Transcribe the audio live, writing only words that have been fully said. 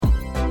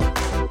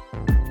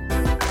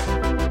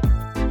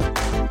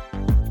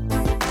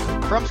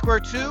From Square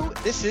 2,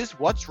 this is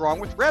What's Wrong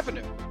with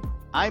Revenue.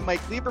 I'm Mike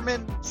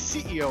Lieberman,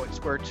 CEO at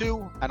Square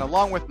 2, and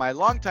along with my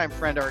longtime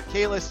friend Eric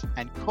Kalis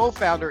and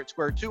co-founder at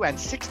Square 2 and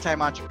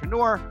six-time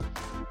entrepreneur,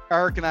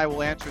 Eric and I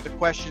will answer the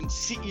questions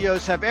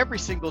CEOs have every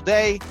single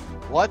day.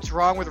 What's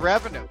wrong with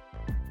revenue?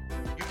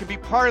 You can be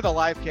part of the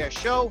livecast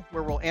show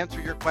where we'll answer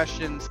your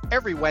questions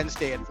every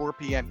Wednesday at 4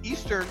 p.m.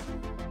 Eastern,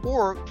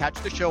 or catch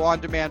the show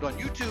on demand on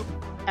YouTube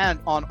and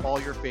on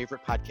all your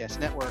favorite podcast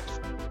networks.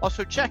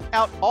 Also, check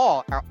out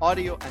all our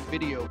audio and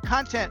video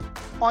content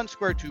on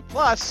Square 2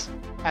 Plus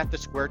at the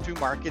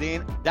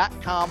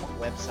square2marketing.com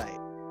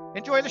website.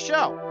 Enjoy the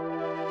show.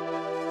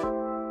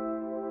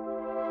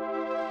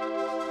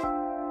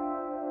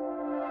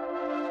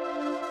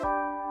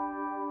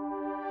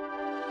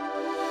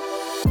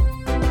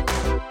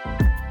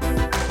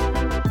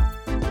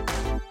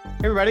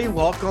 Hey everybody,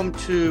 welcome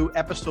to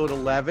episode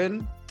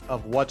 11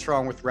 of What's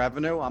Wrong with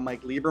Revenue. I'm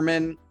Mike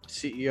Lieberman,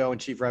 CEO and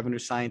Chief Revenue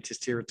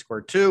Scientist here at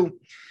Square 2.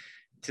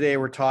 Today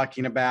we're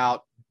talking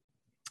about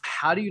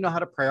how do you know how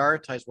to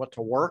prioritize what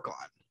to work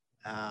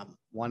on?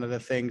 One of the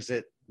things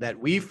that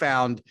we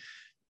found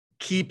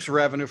keeps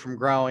revenue from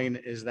growing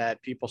is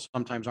that people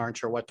sometimes aren't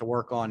sure what to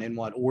work on, in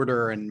what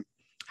order, and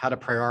how to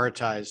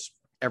prioritize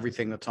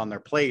everything that's on their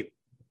plate.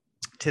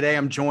 Today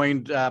I'm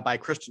joined by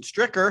Kristen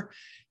Stricker,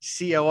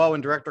 COO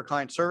and Director of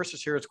Client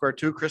Services here at Square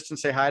 2. Kristen,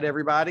 say hi to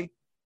everybody.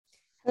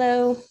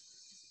 Hello.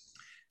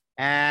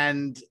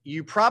 And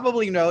you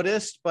probably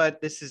noticed,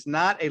 but this is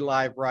not a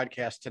live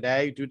broadcast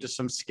today due to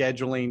some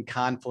scheduling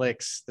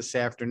conflicts this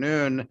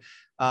afternoon.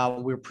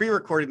 We're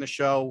pre-recording the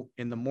show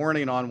in the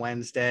morning on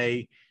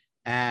Wednesday,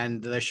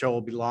 and the show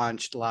will be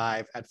launched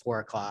live at 4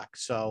 o'clock.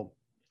 So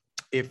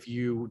if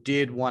you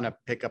did want to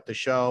pick up the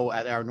show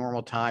at our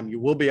normal time, you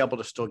will be able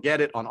to still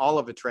get it on all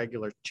of its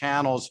regular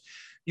channels.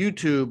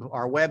 YouTube,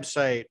 our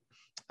website,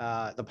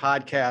 the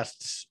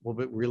podcasts will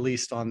be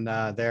released on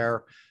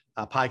their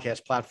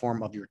podcast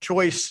platform of your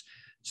choice.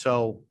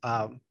 So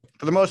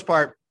for the most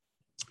part,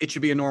 it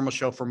should be a normal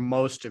show for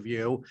most of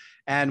you.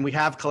 And we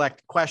have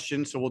collected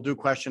questions, so we'll do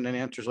question and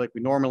answers like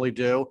we normally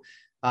do.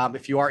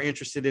 If you are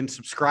interested in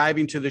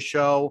subscribing to the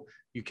show,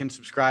 you can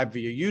subscribe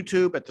via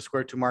YouTube at the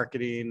Square 2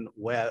 Marketing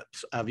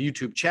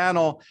YouTube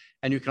channel.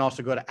 And you can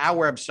also go to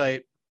our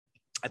website.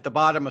 At the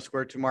bottom of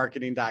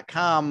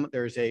square2marketing.com,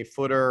 there's a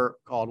footer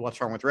called What's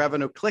Wrong with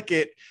Revenue. Click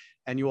it,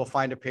 and you will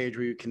find a page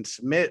where you can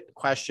submit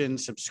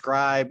questions,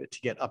 subscribe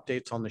to get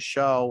updates on the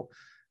show.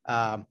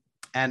 And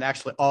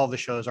actually, all the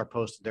shows are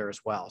posted there as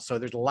well. So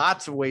there's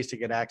lots of ways to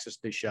get access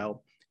to the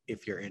show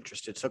if you're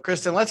interested. So,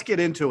 Kristen, let's get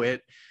into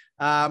it.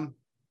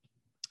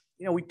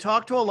 We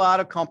talk to a lot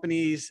of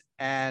companies,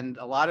 and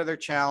a lot of their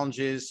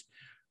challenges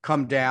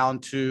come down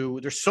to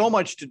there's so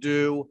much to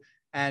do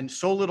and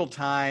so little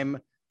time.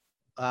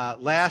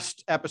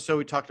 Last episode,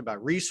 we talked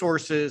about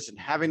resources and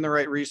having the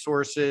right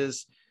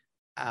resources.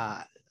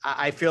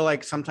 I feel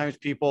like sometimes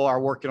people are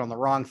working on the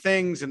wrong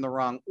things in the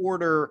wrong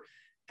order.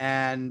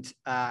 And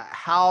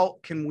how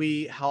can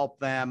we help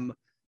them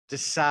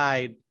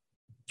decide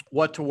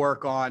what to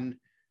work on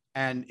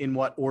and in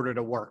what order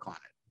to work on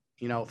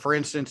it? For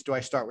instance, do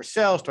I start with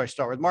sales? Do I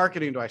start with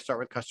marketing? Do I start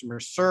with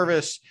customer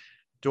service?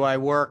 Do I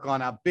work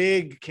on a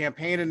big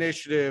campaign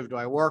initiative? Do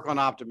I work on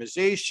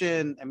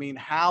optimization? I mean,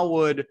 how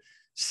would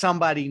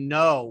somebody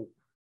know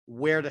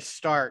where to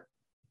start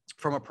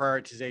from a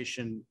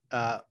prioritization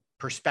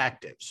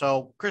perspective?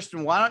 So,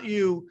 Kristen, why don't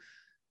you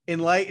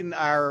enlighten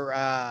our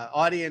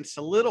audience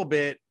a little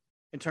bit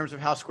in terms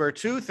of how Square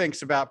 2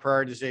 thinks about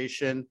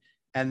prioritization,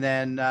 and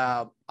then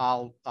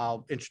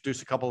I'll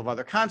introduce a couple of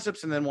other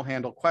concepts, and then we'll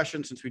handle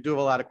questions. Since we do have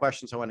a lot of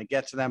questions, I want to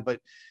get to them, but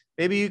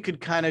maybe you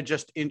could kind of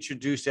just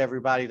introduce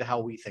everybody to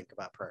how we think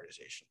about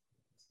prioritization.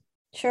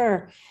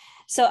 Sure.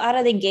 So out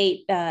of the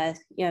gate,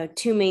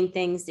 two main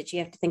things that you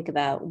have to think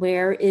about.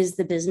 Where is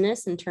the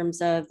business in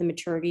terms of the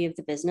maturity of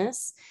the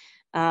business?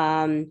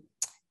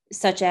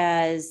 Such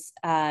as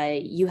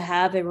you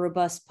have a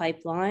robust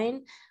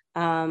pipeline,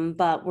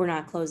 but we're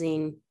not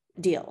closing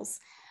deals.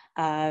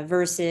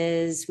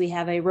 Versus we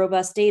have a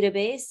robust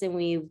database and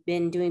we've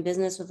been doing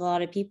business with a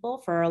lot of people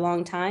for a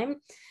long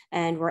time,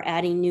 and we're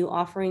adding new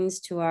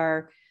offerings to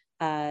our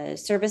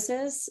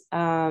services,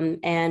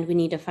 and we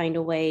need to find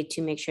a way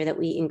to make sure that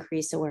we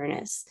increase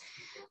awareness.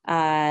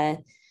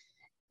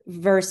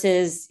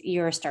 Versus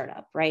you're a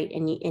startup, right?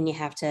 And you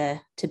have to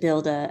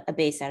build a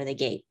base out of the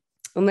gate.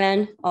 And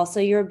then also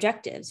your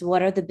objectives.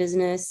 What are the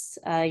business,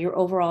 your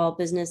overall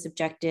business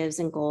objectives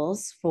and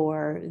goals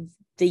for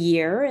the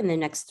year and the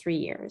next 3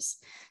 years?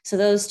 So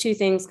those two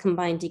things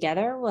combined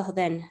together will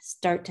then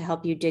start to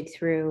help you dig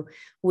through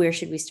where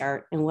should we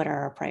start and what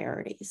are our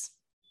priorities.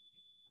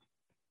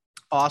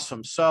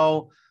 Awesome.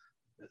 So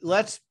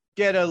let's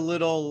get a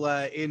little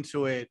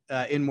into it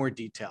in more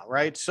detail,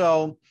 right?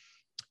 So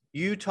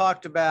you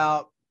talked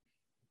about,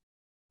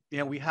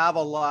 we have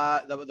a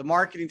lot, the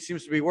marketing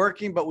seems to be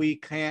working, but we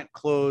can't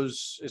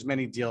close as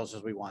many deals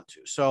as we want to.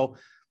 So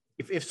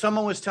if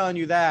someone was telling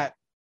you that,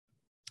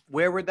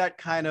 where would that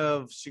kind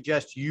of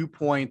suggest you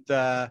point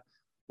the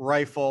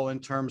rifle in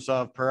terms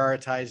of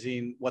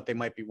prioritizing what they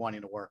might be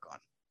wanting to work on?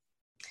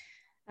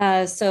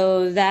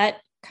 So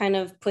that kind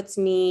of puts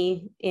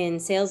me in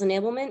sales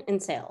enablement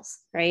and sales,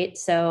 right?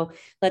 So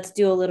let's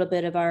do a little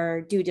bit of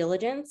our due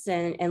diligence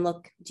and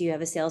look, do you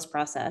have a sales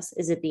process?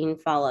 Is it being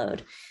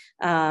followed?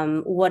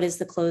 What does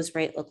the close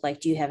rate look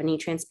like? Do you have any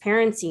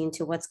transparency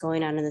into what's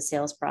going on in the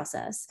sales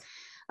process?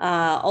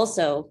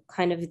 Also,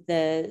 kind of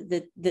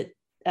the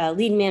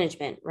lead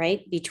management,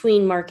 right?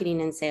 Between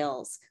marketing and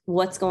sales,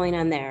 what's going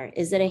on there?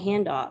 Is it a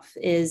handoff?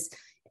 Is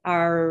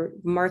our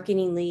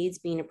marketing leads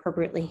being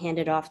appropriately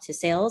handed off to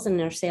sales, and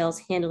are sales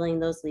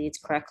handling those leads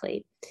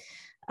correctly?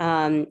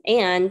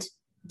 And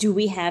do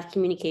we have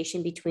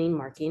communication between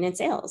marketing and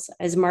sales?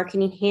 Is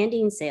marketing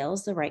handing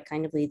sales the right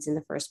kind of leads in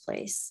the first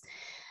place?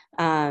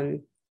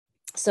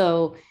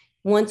 So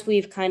once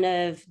we've kind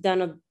of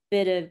done a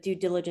bit of due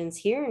diligence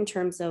here in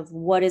terms of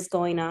what is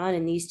going on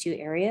in these two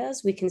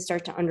areas, we can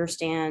start to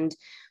understand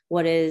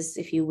what is,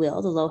 if you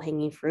will, the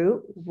low-hanging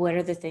fruit. What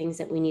are the things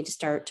that we need to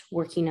start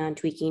working on,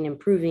 tweaking,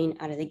 improving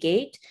out of the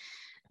gate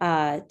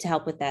to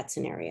help with that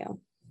scenario?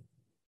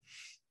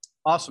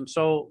 Awesome.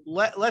 So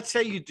let's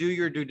say you do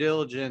your due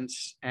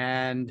diligence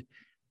and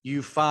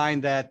you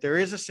find that there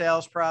is a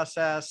sales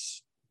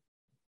process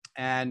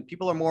and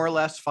people are more or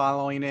less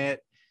following it,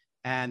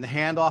 and the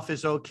handoff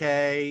is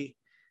okay,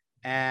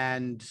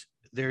 and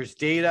there's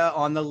data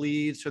on the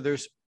lead. So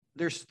there's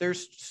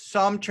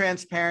some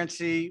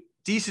transparency,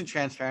 decent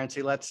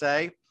transparency, let's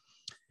say.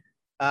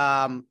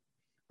 But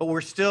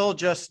we're still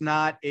just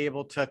not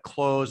able to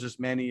close as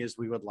many as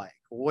we would like.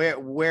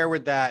 Where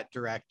would that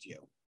direct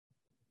you?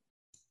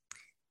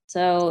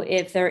 So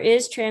if there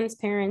is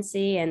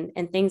transparency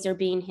and things are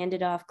being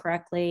handed off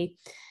correctly,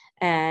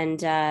 and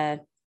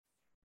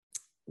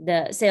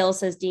the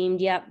sales has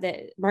deemed, yep,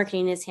 the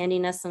marketing is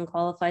handing us some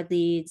qualified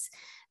leads,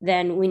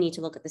 then we need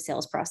to look at the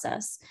sales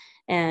process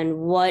and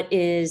what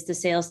is the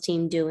sales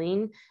team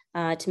doing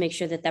to make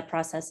sure that that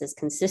process is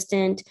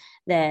consistent,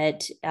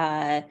 that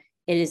it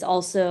is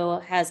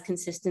also has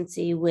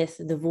consistency with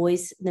the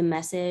voice, the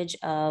message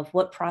of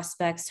what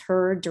prospects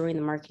heard during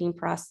the marketing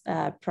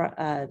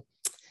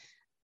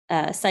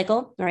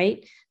cycle,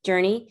 right?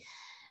 Journey.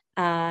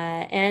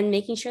 And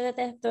making sure that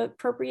they have the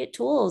appropriate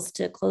tools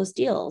to close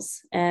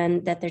deals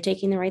and that they're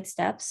taking the right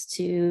steps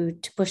to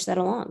push that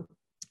along.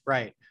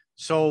 Right.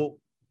 So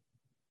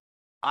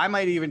I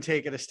might even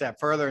take it a step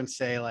further and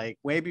say, like,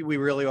 maybe we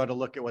really ought to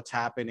look at what's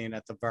happening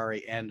at the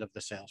very end of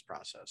the sales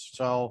process.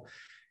 So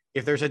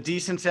if there's a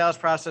decent sales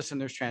process and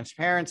there's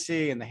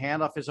transparency and the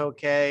handoff is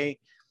okay,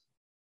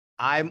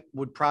 I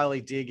would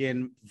probably dig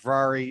in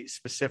very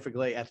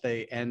specifically at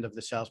the end of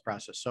the sales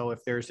process. So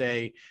if there's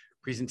a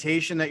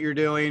presentation that you're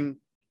doing,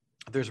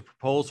 if there's a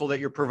proposal that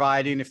you're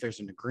providing, if there's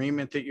an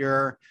agreement that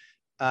you're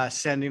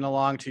sending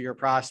along to your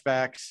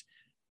prospects,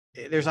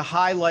 there's a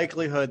high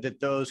likelihood that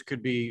those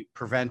could be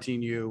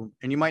preventing you,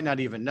 and you might not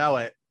even know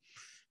it,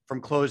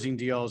 from closing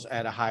deals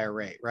at a higher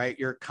rate, right?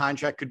 Your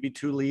contract could be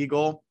too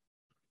legal.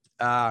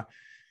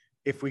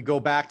 If we go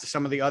back to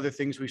some of the other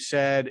things we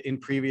said in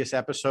previous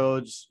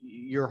episodes,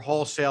 your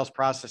whole sales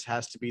process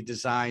has to be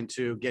designed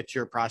to get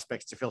your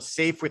prospects to feel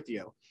safe with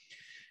you.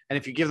 And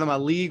if you give them a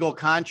legal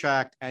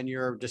contract and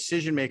your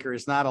decision maker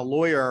is not a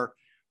lawyer,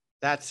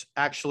 that's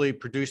actually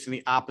producing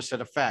the opposite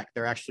effect.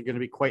 They're actually going to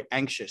be quite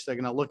anxious. They're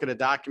going to look at a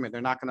document.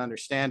 They're not going to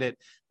understand it.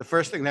 The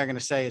first thing they're going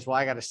to say is, well,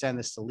 I got to send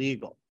this to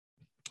legal.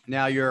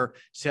 Now your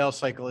sales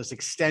cycle is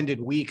extended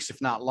weeks,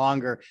 if not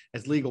longer,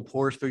 as legal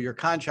pours through your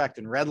contract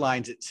and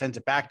redlines it, sends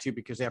it back to you,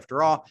 because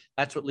after all,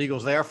 that's what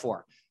legal's there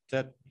for,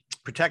 to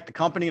protect the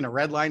company and to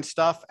redline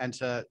stuff and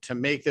to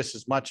make this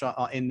as much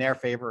in their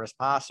favor as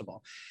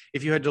possible.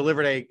 If you had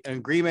delivered an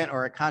agreement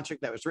or a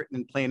contract that was written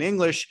in plain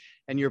English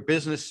and your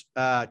business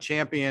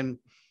champion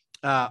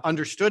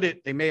understood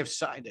it, they may have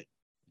signed it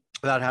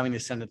without having to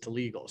send it to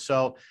legal.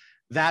 So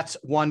that's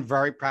one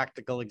very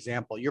practical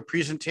example. Your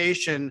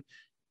presentation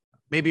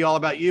may be all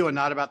about you and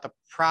not about the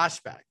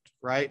prospect,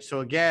 right?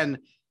 So again,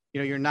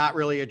 you're not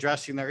really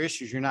addressing their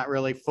issues. You're not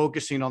really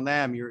focusing on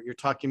them. You're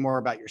talking more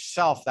about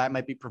yourself. That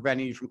might be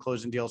preventing you from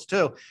closing deals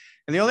too.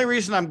 And the only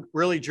reason I'm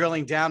really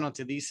drilling down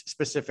onto these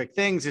specific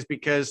things is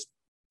because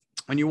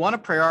when you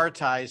want to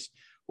prioritize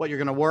what you're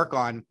going to work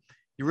on,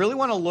 you really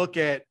want to look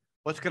at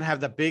what's going to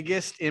have the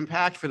biggest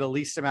impact for the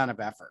least amount of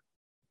effort.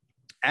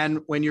 And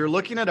when you're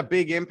looking at a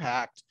big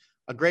impact,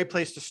 a great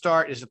place to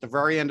start is at the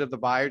very end of the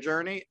buyer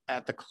journey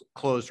at the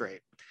close rate.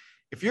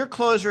 If your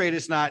close rate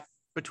is not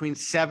between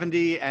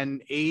 70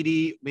 and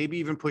 80, maybe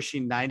even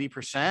pushing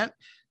 90%,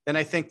 then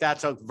I think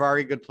that's a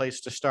very good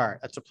place to start.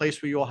 That's a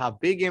place where you'll have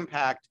big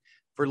impact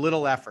for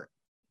little effort.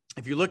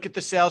 If you look at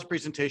the sales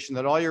presentation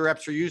that all your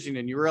reps are using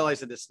and you realize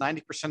that it's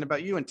 90%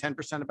 about you and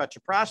 10% about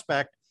your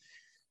prospect,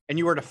 and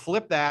you were to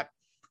flip that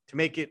to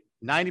make it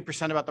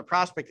 90% about the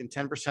prospect and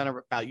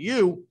 10% about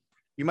you,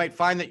 you might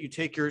find that you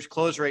take your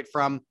close rate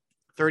from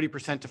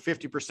 30% to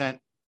 50%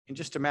 in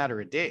just a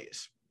matter of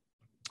days.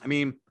 I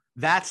mean,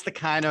 that's the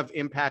kind of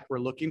impact we're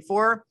looking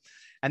for.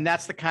 And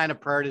that's the kind of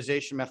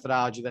prioritization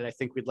methodology that I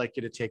think we'd like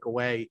you to take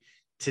away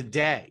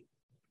today.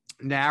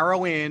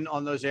 Narrow in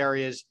on those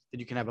areas that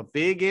you can have a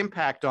big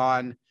impact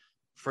on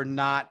for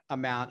not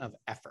amount of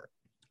effort.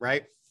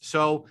 right?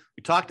 So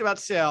we talked about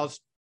sales.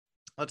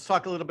 Let's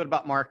talk a little bit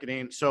about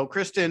marketing. So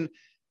Kristen,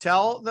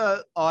 tell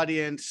the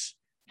audience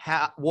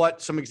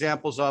what some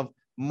examples of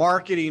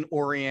marketing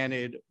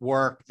oriented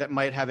work that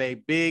might have a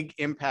big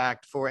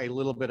impact for a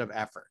little bit of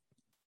effort.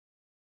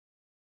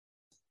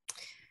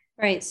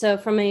 Right. So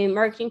from a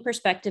marketing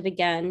perspective,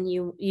 again,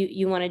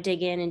 you want to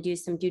dig in and do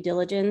some due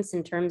diligence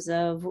in terms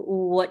of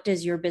what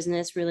does your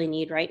business really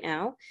need right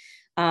now.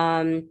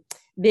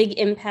 Big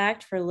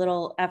impact for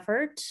little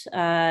effort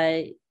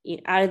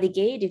out of the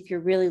gate. If you're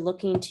really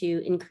looking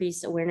to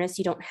increase awareness,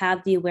 you don't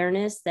have the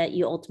awareness that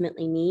you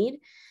ultimately need.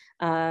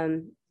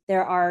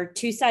 There are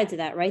two sides of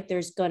that, right?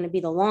 There's going to be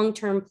the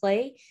long-term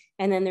play,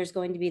 and then there's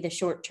going to be the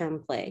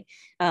short-term play.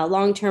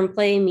 Long-term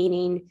play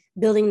meaning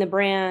building the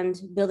brand,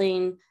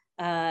 building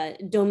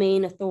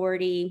domain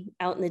authority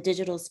out in the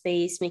digital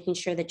space, making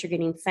sure that you're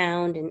getting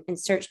found and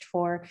searched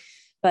for.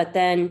 But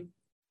then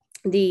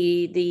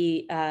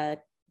the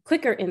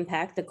quicker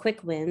impact, the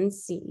quick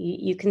wins,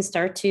 you can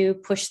start to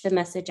push the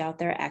message out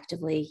there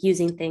actively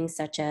using things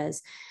such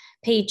as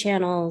paid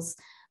channels,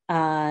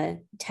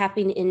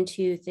 tapping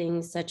into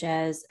things such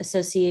as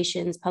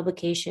associations,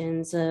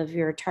 publications of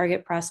your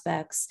target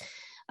prospects,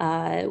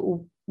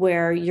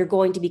 where you're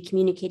going to be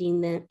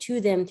communicating to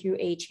them through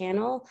a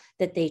channel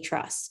that they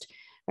trust,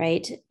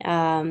 right?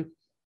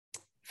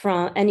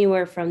 From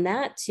anywhere from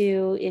that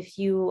to, if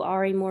you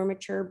are a more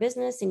mature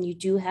business and you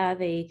do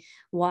have a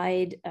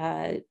wide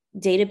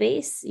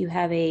database, you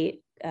have a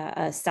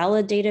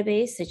solid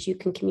database that you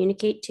can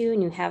communicate to,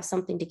 and you have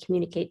something to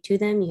communicate to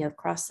them, you have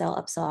cross-sell,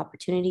 upsell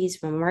opportunities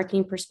from a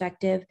marketing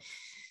perspective,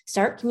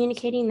 start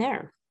communicating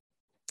there.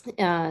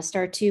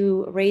 Start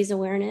to raise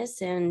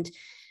awareness and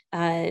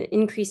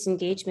increase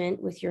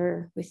engagement with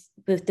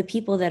the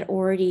people that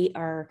already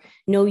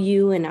know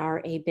you and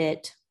are a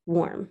bit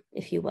warm,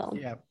 if you will.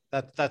 Yeah,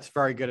 that's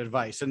very good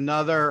advice.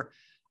 Another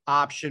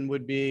option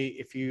would be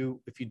if you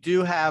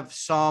do have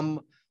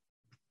some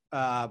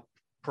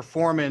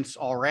performance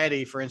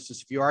already. For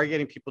instance, if you are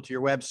getting people to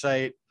your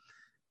website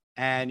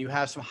and you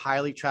have some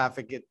highly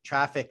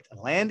trafficked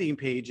landing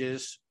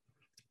pages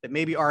that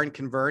maybe aren't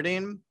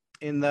converting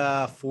in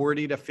the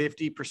 40 to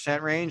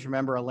 50% range.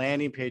 Remember, a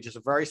landing page is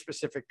a very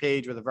specific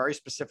page with a very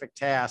specific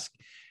task,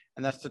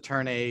 and that's to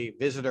turn a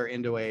visitor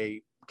into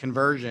a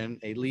conversion,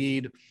 a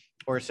lead,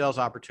 or a sales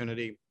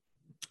opportunity.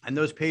 And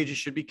those pages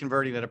should be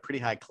converting at a pretty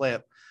high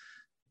clip.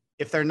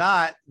 If they're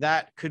not,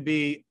 that could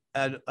be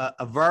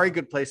a very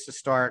good place to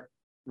start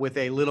with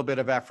a little bit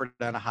of effort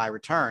and a high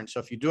return. So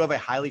if you do have a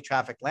highly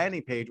trafficked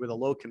landing page with a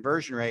low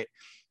conversion rate,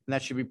 and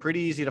that should be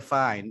pretty easy to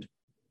find,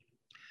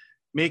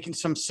 making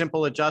some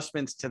simple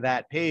adjustments to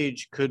that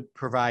page could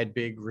provide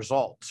big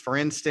results. For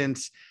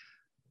instance,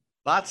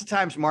 lots of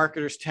times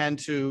marketers tend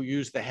to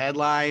use the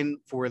headline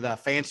for the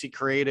fancy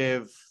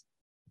creative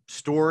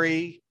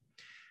story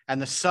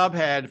and the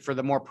subhead for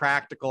the more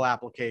practical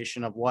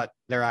application of what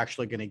they're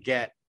actually going to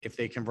get if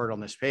they convert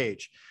on this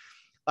page.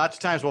 Lots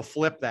of times we'll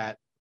flip that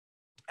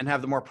and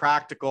have the more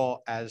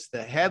practical as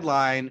the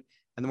headline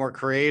and the more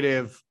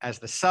creative as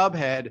the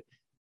subhead.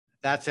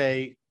 That's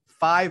a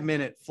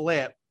 5-minute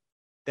flip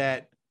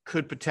that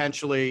could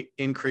potentially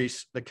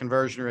increase the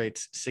conversion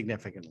rates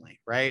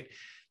significantly, right?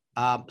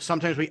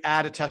 Sometimes we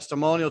add a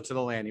testimonial to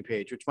the landing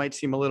page, which might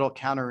seem a little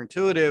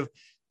counterintuitive.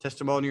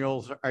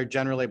 Testimonials are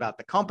generally about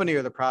the company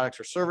or the products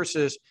or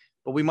services,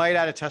 but we might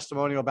add a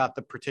testimonial about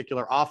the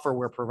particular offer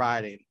we're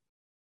providing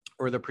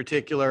or the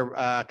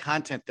particular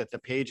content that the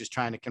page is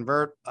trying to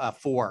convert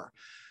for.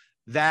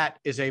 That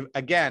is,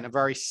 again, a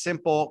very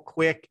simple,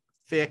 quick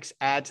fix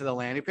add to the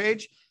landing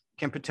page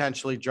can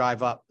potentially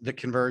drive up the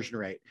conversion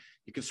rate.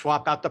 You could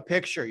swap out the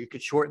picture. You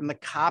could shorten the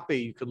copy.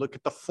 You could look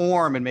at the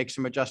form and make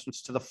some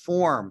adjustments to the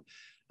form.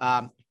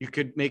 You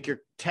could make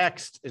your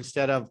text,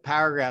 instead of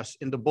paragraphs,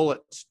 into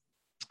bullets.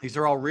 These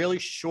are all really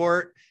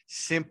short,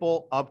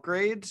 simple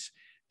upgrades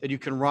that you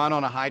can run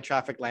on a high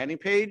traffic landing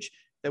page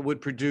that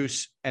would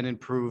produce an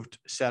improved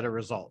set of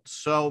results.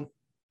 So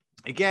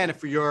again,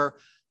 if you're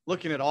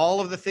looking at all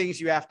of the things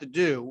you have to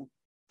do,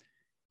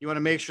 you want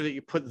to make sure that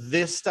you put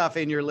this stuff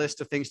in your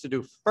list of things to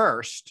do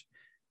first,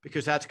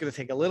 because that's going to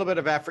take a little bit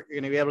of effort. You're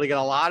going to be able to get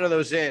a lot of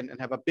those in and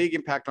have a big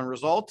impact on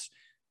results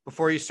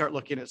before you start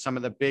looking at some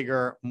of the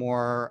bigger,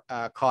 more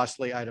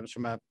costly items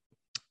from a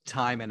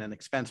time and an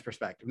expense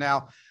perspective.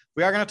 Now,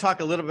 we are going to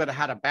talk a little bit of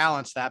how to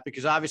balance that,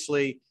 because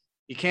obviously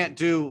you can't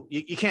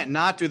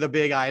not do the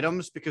big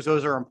items, because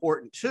those are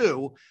important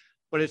too,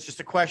 but it's just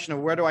a question of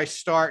where do I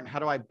start and how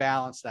do I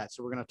balance that?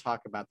 So we're going to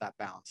talk about that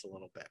balance a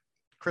little bit.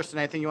 Kristen,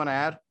 anything you want to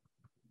add?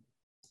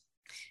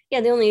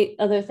 Yeah, the only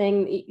other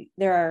thing,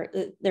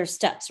 there's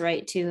steps,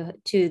 right, to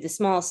the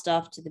small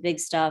stuff, to the big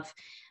stuff.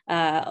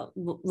 A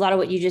lot of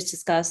what you just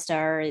discussed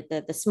are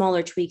the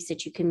smaller tweaks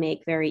that you can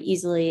make very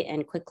easily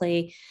and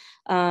quickly.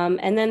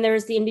 And then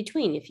there's the in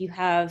between. If you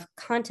have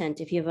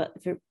content, if you have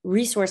a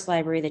resource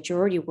library that you're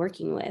already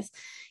working with,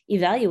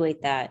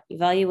 evaluate that.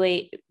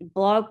 Evaluate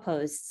blog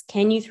posts.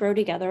 Can you throw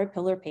together a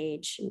pillar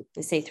page?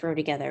 I say throw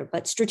together,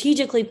 but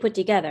strategically put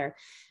together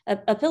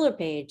a pillar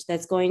page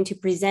that's going to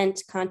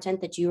present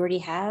content that you already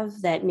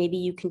have that maybe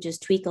you can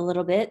just tweak a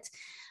little bit.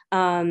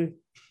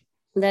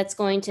 That's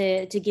going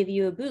to give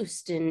you a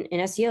boost in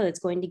SEO. That's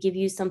going to give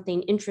you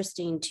something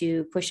interesting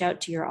to push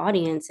out to your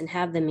audience and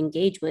have them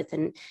engage with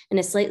in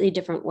a slightly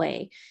different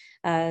way.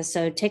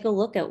 So take a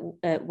look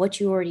at what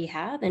you already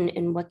have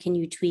and what can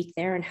you tweak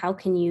there and how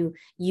can you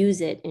use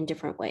it in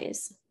different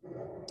ways.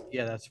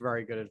 Yeah, that's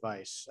very good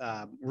advice.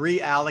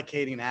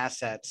 Reallocating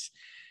assets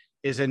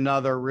is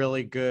another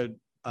really good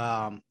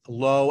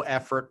low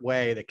effort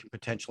way that can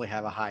potentially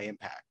have a high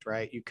impact,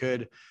 right?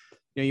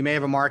 You may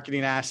have a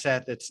marketing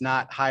asset that's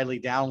not highly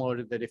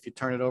downloaded, that if you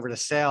turn it over to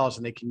sales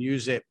and they can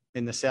use it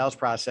in the sales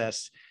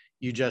process,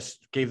 you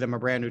just gave them a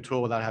brand new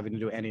tool without having to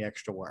do any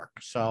extra work.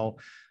 So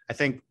I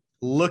think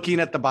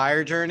looking at the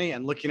buyer journey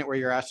and looking at where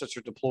your assets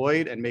are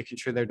deployed and making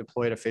sure they're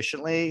deployed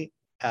efficiently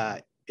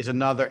is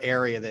another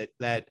area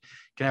that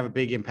can have a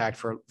big impact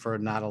for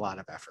not a lot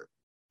of effort.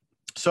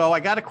 So I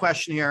got a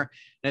question here,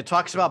 and it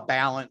talks about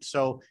balance.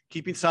 So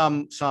keeping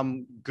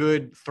some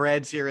good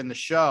threads here in the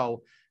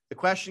show. The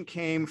question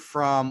came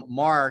from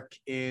Mark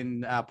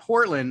in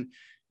Portland.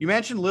 You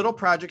mentioned little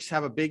projects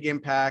have a big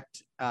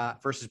impact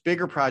versus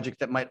bigger projects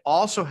that might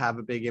also have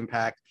a big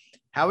impact.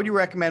 How would you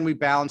recommend we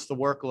balance the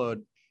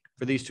workload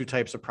for these two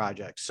types of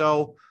projects?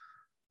 So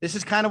this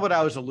is kind of what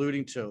I was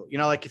alluding to.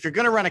 Like if you're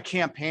going to run a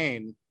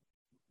campaign,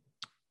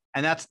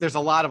 and there's a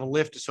lot of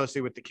lift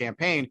associated with the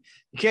campaign,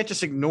 you can't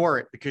just ignore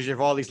it because you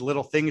have all these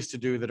little things to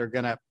do that are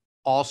going to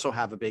also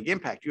have a big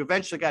impact. You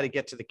eventually got to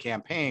get to the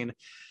campaign.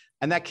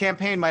 And that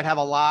campaign might have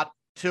a lot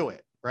to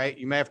it, right?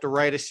 You might have to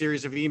write a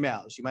series of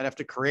emails. You might have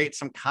to create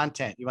some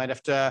content. You might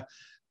have to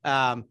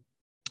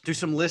do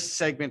some list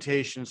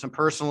segmentation, some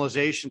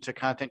personalization to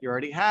content you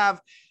already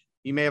have.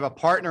 You may have a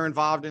partner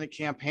involved in a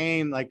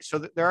campaign. So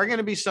there are going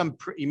to be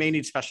you may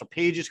need special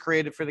pages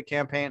created for the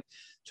campaign.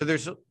 So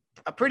there's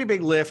a pretty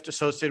big lift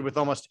associated with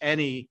almost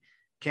any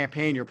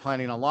campaign you're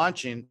planning on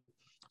launching.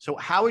 So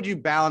how would you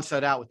balance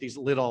that out with these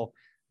little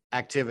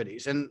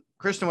activities? And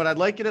Kristen, what I'd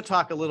like you to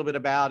talk a little bit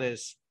about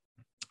is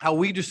how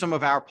we do some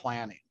of our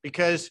planning,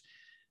 because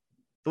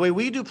the way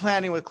we do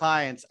planning with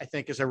clients, I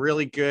think, is a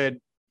really good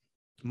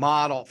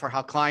model for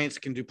how clients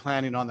can do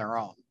planning on their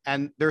own.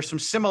 And there's some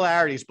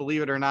similarities,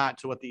 believe it or not,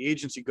 to what the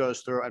agency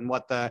goes through and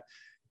what the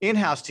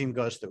in-house team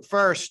goes through.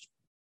 First,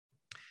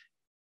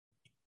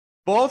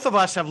 both of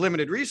us have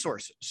limited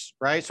resources,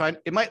 right? So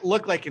it might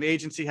look like an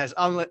agency has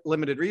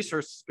unlimited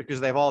resources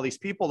because they have all these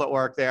people that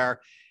work there,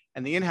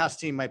 and the in-house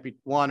team might be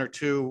 1 or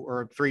 2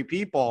 or 3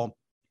 people.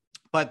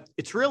 But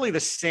it's really the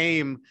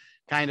same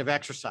kind of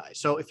exercise.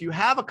 So if you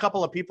have a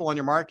couple of people on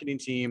your marketing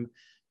team,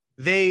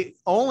 they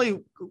only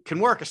can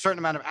work a certain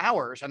amount of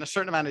hours and a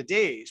certain amount of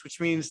days,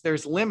 which means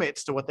there's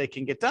limits to what they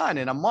can get done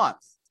in a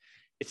month.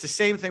 It's the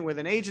same thing with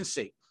an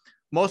agency.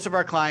 Most of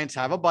our clients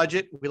have a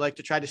budget. We like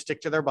to try to stick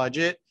to their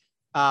budget.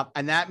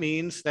 And that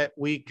means that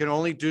we can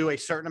only do a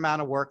certain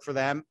amount of work for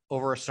them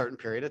over a certain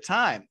period of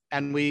time.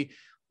 And we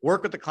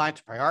work with the client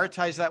to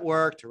prioritize that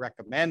work, to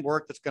recommend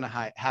work that's going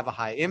to have a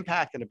high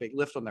impact and a big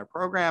lift on their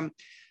program.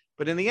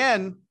 But in the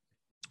end,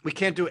 we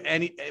can't do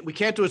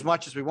as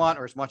much as we want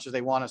or as much as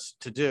they want us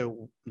to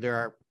do. There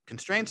are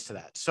constraints to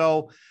that.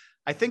 So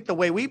I think the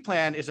way we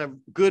plan is a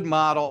good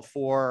model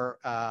for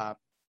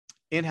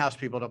in-house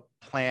people to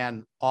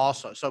plan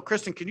also. So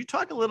Kristen, can you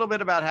talk a little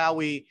bit about how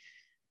we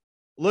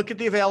look at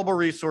the available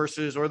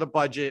resources or the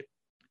budget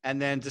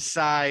and then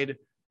decide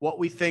what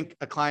we think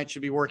a client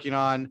should be working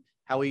on,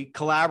 how we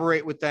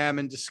collaborate with them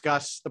and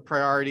discuss the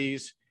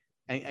priorities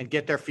and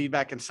get their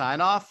feedback and sign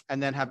off,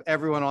 and then have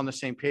everyone on the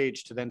same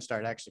page to then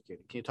start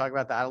executing? Can you talk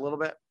about that a little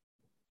bit?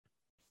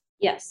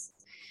 Yes.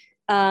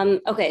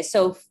 Okay.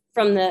 So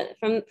from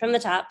the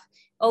top,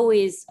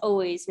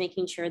 always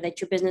making sure that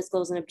your business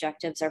goals and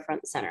objectives are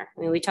front and center.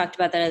 I mean, we talked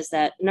about that as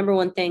that number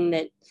one thing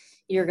that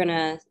you're going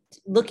to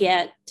look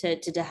at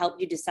to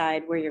help you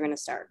decide where you're going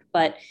to start.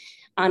 But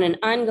on an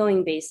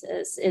ongoing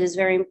basis, it is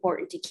very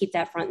important to keep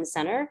that front and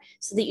center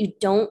so that you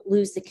don't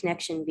lose the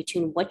connection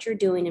between what you're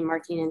doing in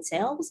marketing and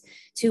sales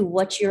to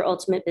what your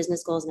ultimate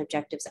business goals and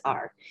objectives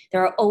are.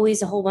 There are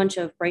always a whole bunch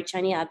of bright,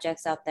 shiny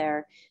objects out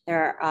there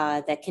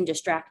that can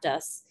distract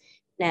us.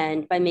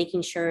 And by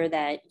making sure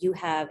that you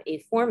have a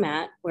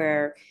format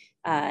where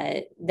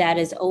that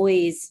is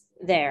always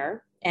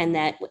there, and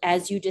that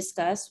as you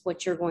discuss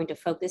what you're going to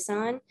focus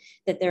on,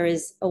 that there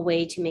is a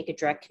way to make a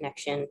direct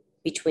connection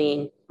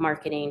between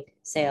marketing,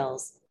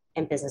 sales,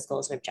 and business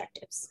goals and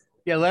objectives.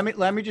 Yeah,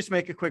 let me just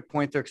make a quick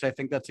point there, because I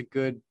think that's a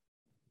good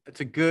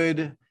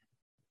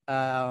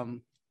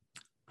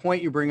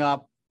point you bring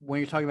up when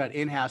you're talking about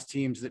in-house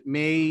teams that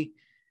may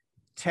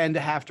tend to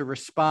have to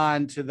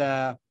respond to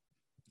the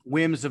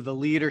whims of the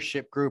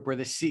leadership group or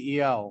the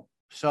CEO.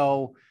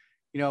 So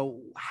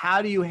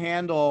how do you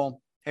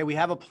handle, hey, we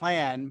have a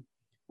plan,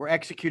 we're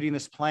executing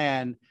this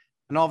plan,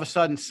 and all of a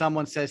sudden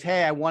someone says,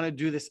 hey, I want to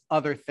do this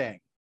other thing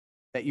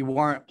that you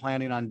weren't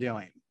planning on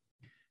doing.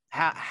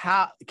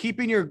 How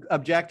keeping your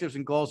objectives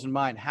and goals in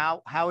mind,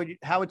 how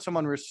would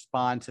someone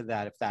respond to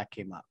that if that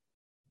came up?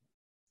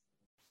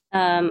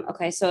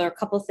 Okay, so there are a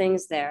couple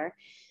things there.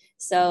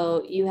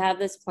 So you have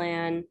this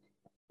plan,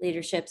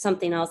 leadership,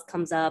 something else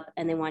comes up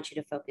and they want you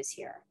to focus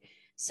here.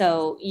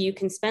 So you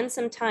can spend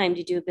some time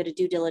to do a bit of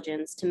due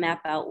diligence to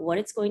map out what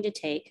it's going to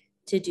take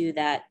to do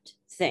that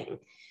thing,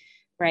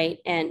 right?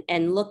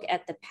 And look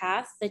at the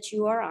path that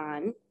you are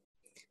on,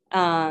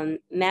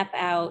 map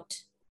out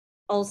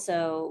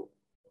also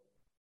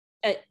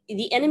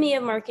the enemy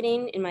of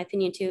marketing, in my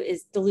opinion, too,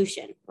 is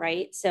dilution,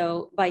 right?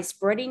 So by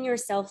spreading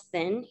yourself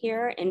thin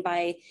here and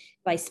by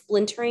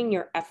splintering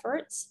your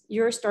efforts,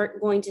 you're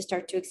going to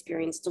start to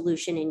experience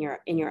dilution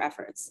in your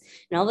efforts.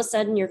 And all of a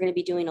sudden, you're going to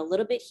be doing a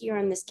little bit here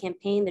on this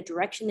campaign, the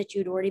direction that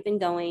you'd already been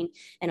going,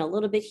 and a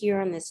little bit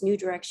here on this new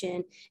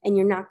direction, and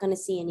you're not going to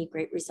see any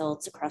great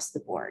results across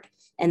the board.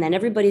 And then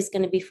everybody's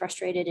going to be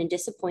frustrated and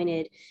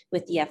disappointed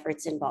with the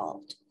efforts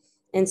involved.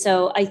 And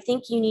so I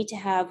think you need to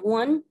have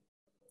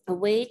a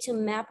way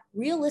to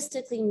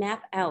realistically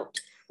map out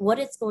what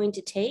it's going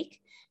to take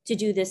to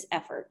do this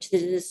effort, to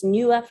do this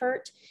new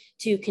effort,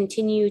 to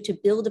continue to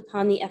build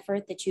upon the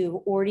effort that you've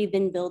already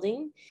been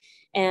building.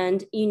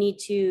 And you need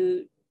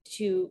to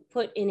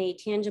put in a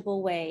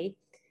tangible way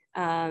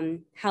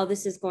how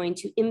this is going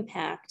to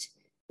impact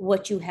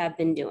what you have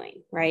been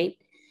doing, right?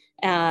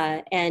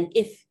 And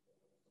if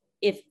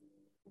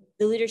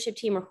the leadership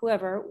team or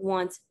whoever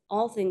wants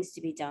all things to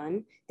be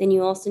done, then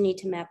you also need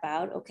to map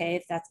out, okay,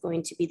 if that's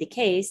going to be the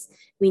case,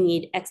 we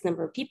need X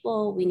number of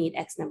people, we need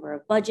X number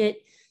of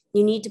budget.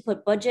 You need to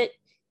put budget,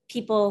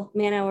 people,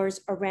 man hours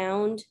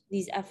around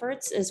these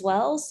efforts as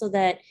well, so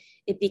that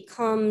it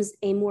becomes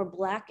a more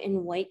black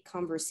and white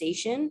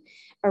conversation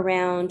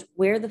around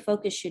where the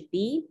focus should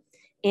be.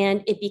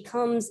 And it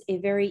becomes a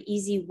very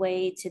easy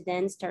way to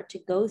then start to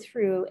go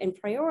through and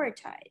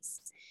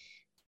prioritize.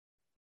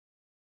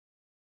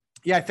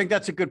 Yeah, I think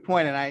that's a good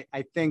point. And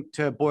I think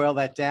to boil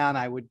that down,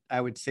 I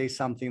would say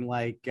something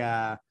like,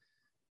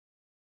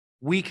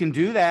 we can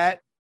do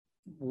that.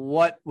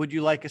 What would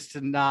you like us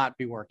to not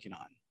be working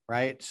on?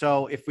 Right.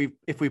 So if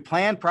we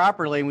plan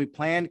properly and we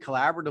plan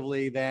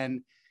collaboratively,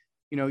 then,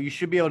 you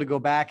should be able to go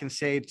back and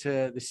say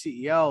to the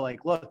CEO,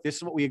 like, look, this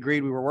is what we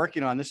agreed we were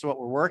working on. This is what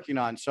we're working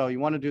on. So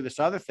you want to do this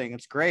other thing.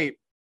 It's great.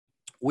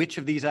 Which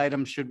of these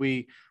items should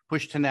we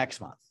push to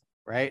next month?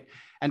 Right.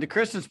 And to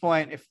Kristen's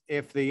point,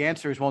 if the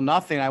answer is, well,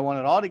 nothing, I want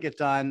it all to get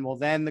done. Well,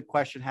 then the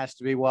question has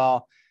to be,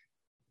 well,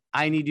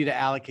 I need you to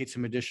allocate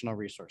some additional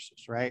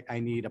resources, right?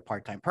 I need a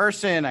part-time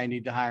person. I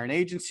need to hire an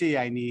agency.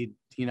 I need,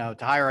 to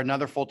hire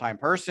another full-time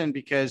person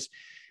because,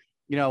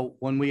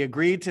 when we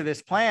agreed to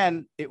this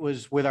plan, it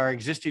was with our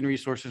existing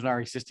resources and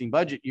our existing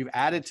budget. You've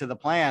added to the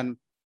plan.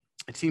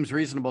 It seems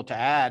reasonable to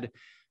add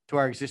to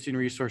our existing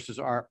resources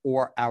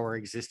or our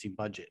existing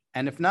budget.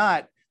 And if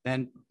not,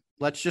 then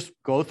let's just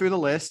go through the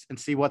list and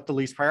see what the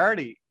least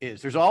priority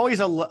is. There's always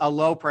a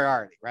low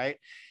priority, right?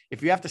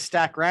 If you have to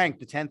stack rank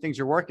the 10 things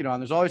you're working on,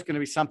 there's always going to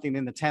be something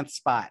in the 10th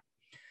spot.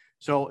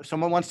 So if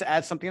someone wants to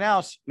add something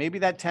else, maybe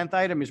that 10th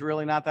item is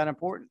really not that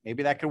important.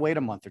 Maybe that could wait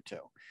a month or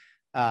two.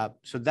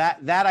 So that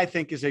I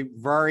think is a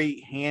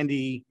very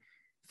handy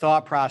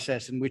thought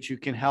process in which you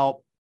can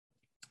help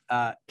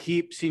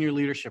keep senior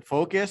leadership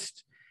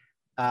focused.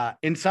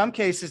 In some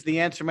cases, the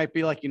answer might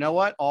be like, you know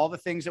what, all the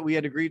things that we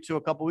had agreed to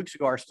a couple of weeks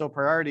ago are still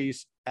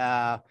priorities.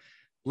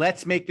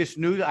 Let's make this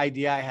new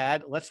idea I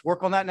had. Let's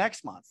work on that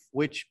next month,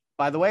 which,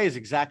 by the way, is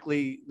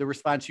exactly the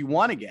response you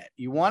want to get.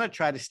 You want to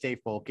try to stay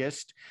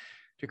focused.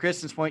 To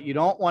Kristen's point, you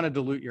don't want to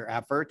dilute your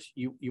efforts.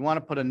 You want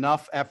to put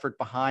enough effort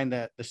behind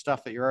the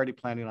stuff that you're already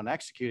planning on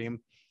executing.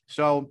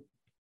 So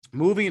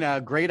moving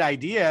a great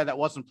idea that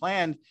wasn't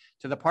planned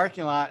to the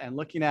parking lot and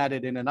looking at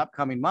it in an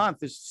upcoming month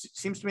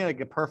seems to me like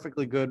a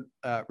perfectly good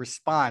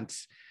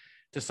response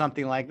to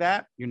something like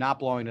that. You're not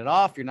blowing it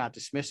off. You're not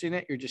dismissing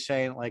it. You're just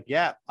saying like,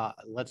 yeah,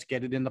 let's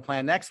get it in the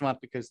plan next month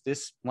because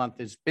this month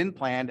has been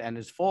planned and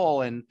is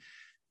full. And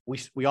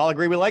we all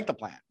agree we like the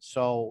plan.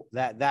 So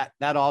that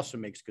also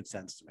makes good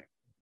sense to me.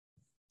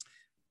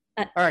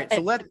 All right.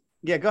 So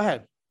go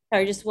ahead.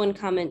 Sorry, just one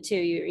comment too.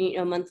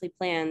 You monthly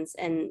plans,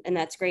 and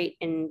that's great,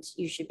 and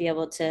you should be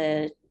able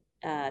to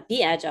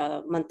be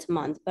agile month to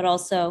month. But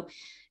also,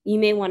 you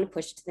may want to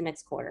push to the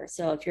next quarter.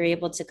 So if you're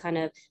able to kind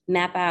of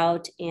map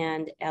out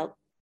and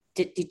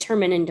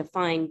determine and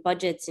define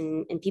budgets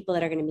and people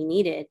that are going to be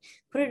needed,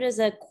 put it as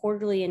a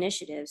quarterly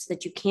initiative so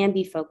that you can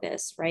be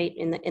focused right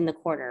in the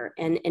quarter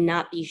and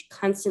not be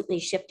constantly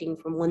shifting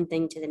from one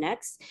thing to the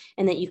next,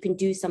 and that you can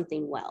do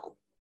something well.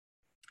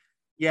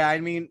 Yeah,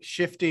 I mean,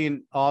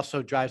 shifting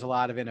also drives a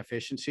lot of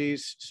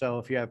inefficiencies. So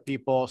if you have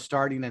people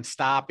starting and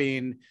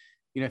stopping,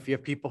 if you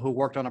have people who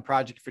worked on a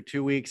project for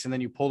 2 weeks and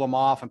then you pull them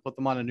off and put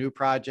them on a new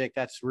project,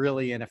 that's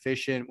really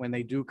inefficient. When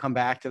they do come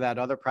back to that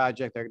other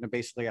project, they're going to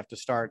basically have to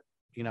start,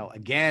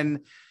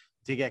 again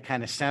to get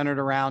kind of centered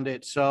around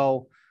it.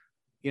 So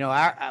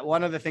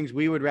one of the things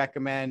we would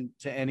recommend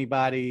to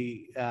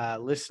anybody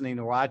listening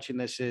or watching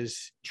this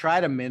is try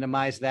to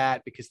minimize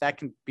that, because that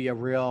can be a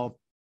real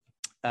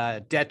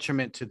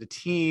detriment to the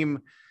team.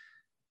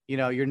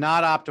 You're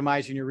not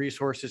optimizing your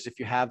resources if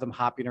you have them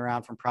hopping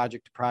around from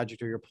project to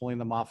project, or you're pulling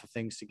them off of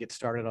things to get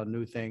started on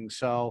new things.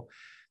 So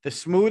the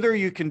smoother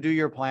you can do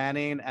your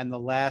planning and the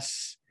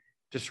less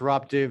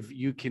disruptive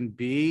you can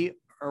be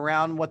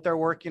around what they're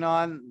working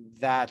on,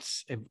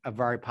 that's a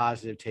very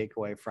positive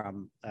takeaway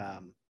from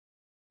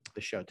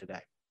the show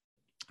today.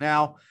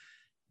 Now,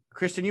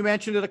 Kristen, you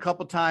mentioned it a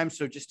couple of times,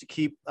 so just to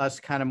keep us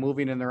kind of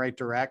moving in the right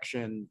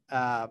direction,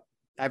 I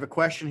have a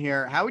question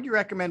here. How would you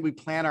recommend we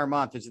plan our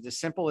month? Is it as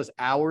simple as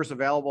hours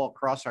available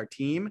across our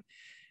team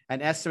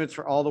and estimates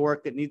for all the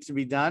work that needs to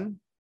be done?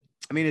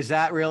 I mean, is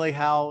that really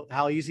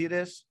how easy it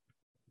is?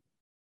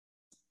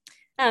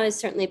 It's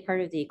certainly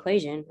part of the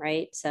equation,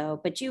 right?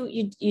 So, but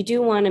you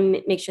do want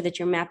to make sure that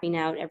you're mapping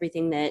out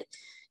everything that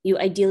you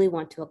ideally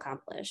want to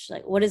accomplish.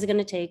 Like, what is it going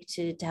to take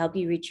to help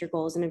you reach your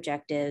goals and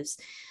objectives,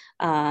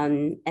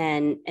 and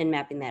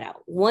mapping that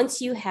out.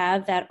 Once you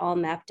have that all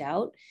mapped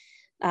out,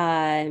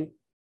 and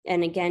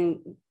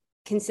again,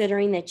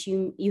 considering that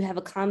you have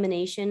a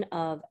combination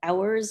of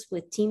hours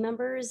with team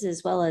members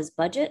as well as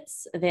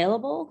budgets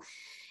available,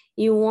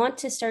 you want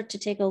to start to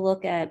take a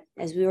look at,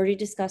 as we already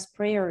discussed,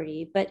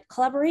 priority, but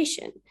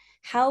collaboration.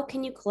 How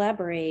can you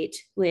collaborate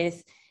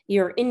with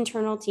your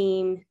internal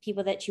team,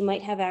 people that you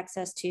might have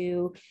access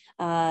to,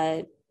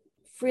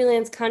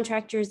 freelance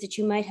contractors that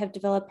you might have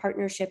developed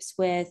partnerships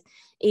with,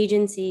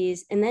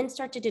 agencies, and then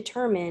start to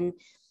determine,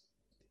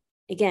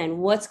 again,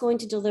 what's going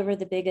to deliver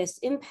the biggest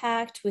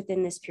impact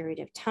within this period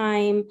of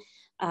time?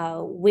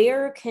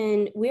 Where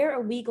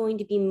are we going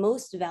to be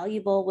most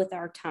valuable with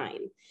our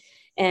time?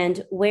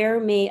 And where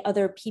may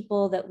other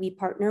people that we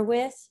partner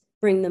with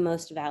bring the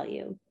most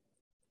value?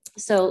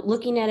 So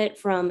looking at it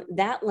from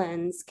that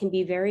lens can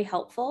be very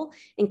helpful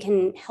and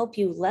can help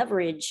you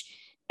leverage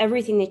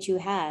everything that you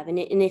have. And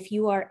if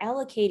you are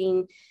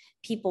allocating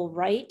people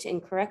right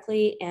and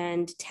correctly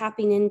and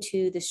tapping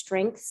into the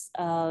strengths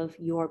of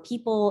your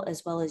people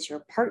as well as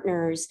your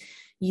partners,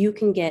 you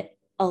can get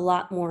a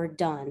lot more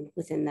done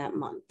within that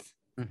month.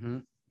 Mm-hmm.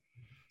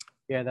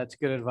 Yeah, that's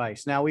good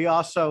advice. Now, we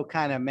also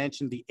kind of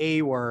mentioned the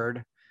A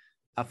word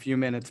a few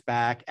minutes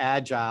back,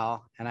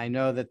 agile. And I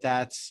know that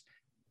that's,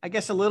 I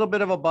guess, a little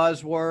bit of a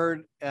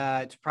buzzword.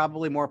 It's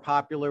probably more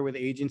popular with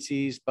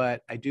agencies,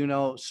 but I do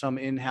know some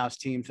in-house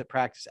teams that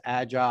practice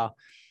agile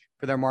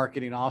for their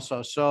marketing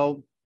also.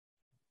 So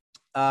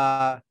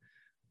I'll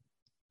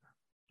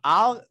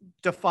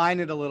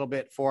define it a little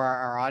bit for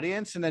our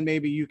audience, and then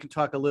maybe you can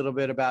talk a little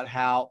bit about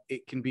how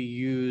it can be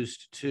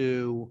used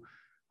to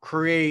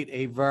create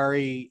a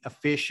very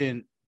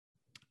efficient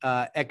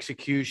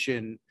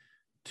execution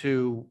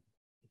to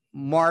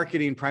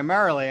marketing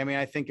primarily. I mean,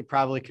 I think it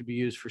probably could be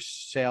used for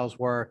sales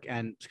work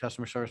and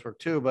customer service work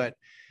too, but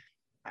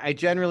I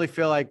generally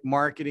feel like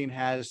marketing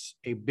has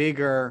a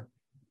bigger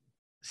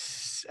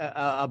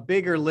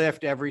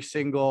lift every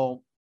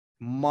single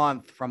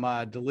month from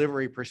a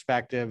delivery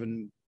perspective,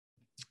 and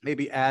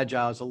maybe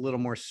agile is a little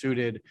more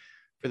suited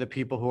for the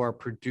people who are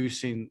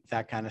producing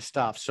that kind of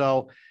stuff.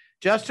 So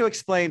just to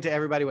explain to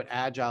everybody what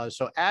agile is.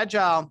 So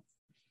agile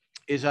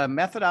is a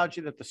methodology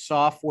that the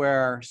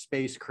software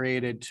space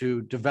created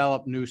to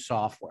develop new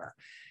software.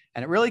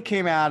 And it really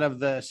came out of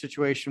the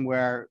situation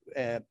where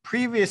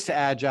previous to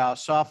agile,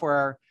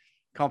 software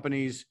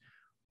companies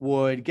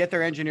would get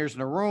their engineers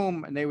in a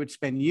room and they would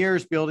spend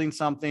years building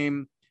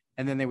something,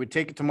 and then they would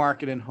take it to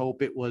market and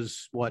hope it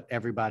was what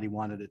everybody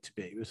wanted it to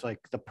be. It was like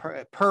the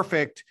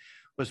perfect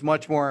was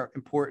much more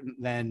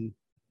important than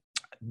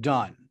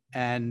done.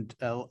 And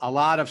a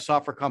lot of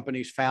software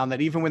companies found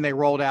that even when they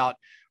rolled out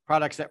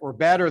products that were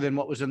better than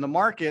what was in the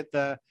market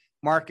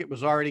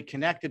was already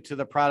connected to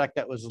the product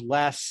that was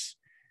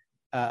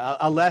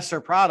a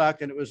lesser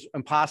product, and it was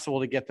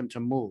impossible to get them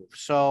to move.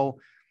 So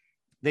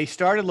they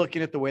started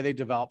looking at the way they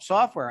develop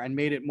software and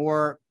made it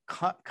more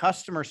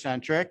customer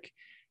centric,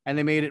 and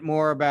they made it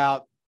more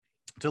about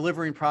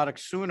delivering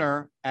products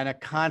sooner and a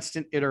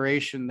constant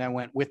iteration that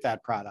went with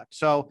that product.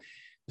 So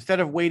instead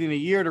of waiting a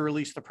year to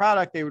release the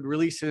product, they would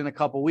release it in a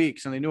couple of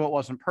weeks, and they knew it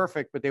wasn't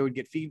perfect, but they would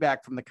get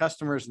feedback from the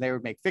customers and they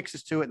would make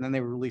fixes to it. And then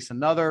they would release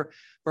another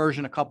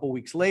version a couple of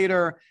weeks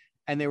later.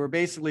 And they were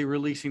basically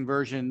releasing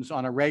versions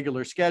on a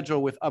regular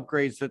schedule with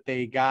upgrades that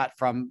they got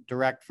from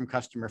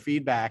customer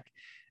feedback.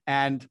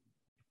 And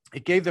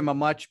it gave them a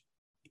much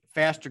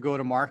faster go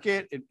to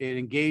market. It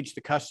engaged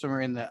the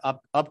customer in the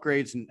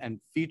upgrades and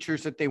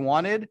features that they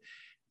wanted.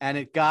 And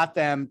it got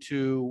them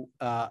to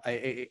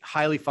a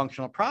highly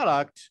functional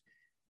product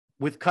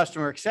with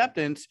customer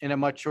acceptance in a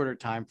much shorter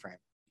time frame.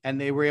 And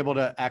they were able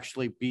to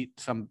actually beat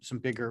some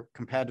bigger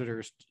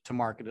competitors to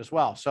market as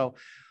well. So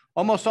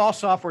almost all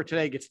software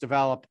today gets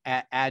developed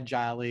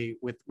agilely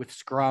with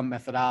Scrum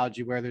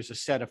methodology, where there's a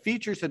set of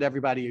features that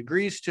everybody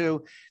agrees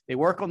to. They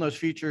work on those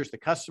features. The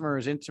customer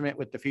is intimate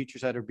with the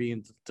features that are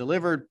being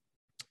delivered.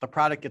 The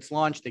product gets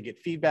launched, they get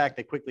feedback,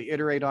 they quickly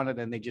iterate on it,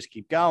 and they just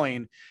keep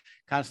going,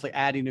 constantly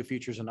adding new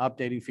features and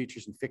updating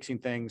features and fixing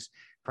things,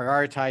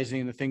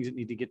 prioritizing the things that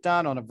need to get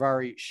done on a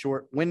very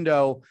short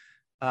window.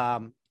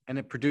 And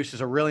it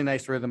produces a really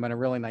nice rhythm and a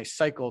really nice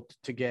cycle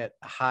to get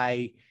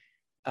high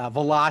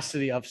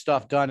velocity of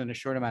stuff done in a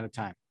short amount of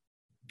time.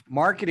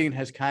 Marketing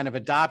has kind of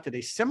adopted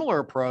a similar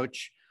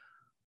approach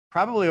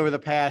probably over the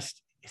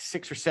past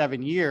 6 or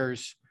 7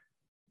 years,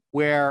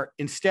 where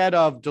instead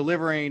of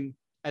delivering,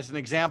 as an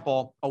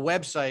example, a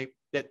website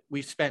that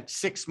we spent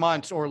 6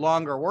 months or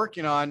longer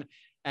working on,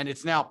 and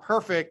it's now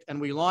perfect,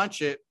 and we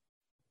launch it,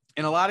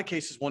 in a lot of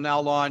cases, we'll now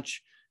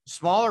launch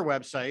smaller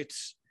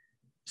websites,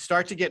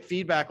 start to get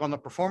feedback on the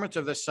performance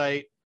of the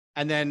site,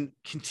 and then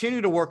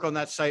continue to work on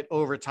that site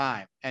over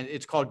time. And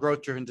it's called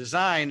growth-driven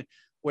design,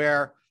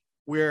 where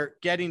we're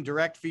getting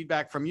direct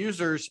feedback from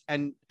users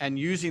and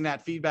using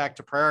that feedback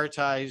to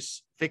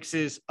prioritize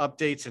fixes,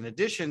 updates, and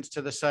additions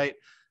to the site.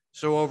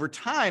 So over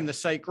time, the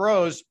site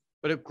grows,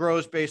 but it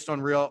grows based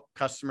on real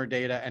customer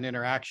data and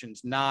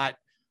interactions, not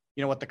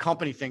what the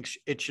company thinks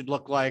it should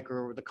look like,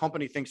 or the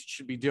company thinks it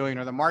should be doing,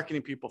 or the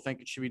marketing people think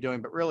it should be doing,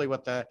 but really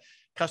what the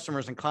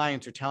customers and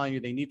clients are telling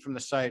you they need from the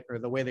site, or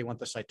the way they want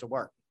the site to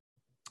work.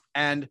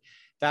 And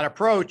that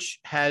approach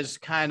has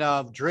kind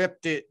of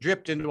dripped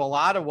into a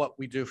lot of what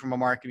we do from a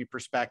marketing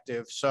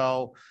perspective.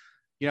 So,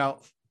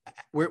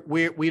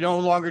 we no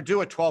longer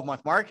do a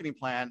 12-month marketing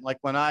plan. Like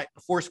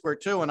before Square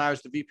 2, when I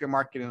was the VP of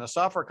marketing in a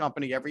software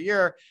company, every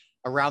year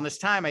around this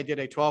time, I did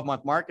a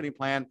 12-month marketing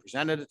plan,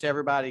 presented it to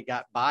everybody,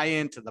 got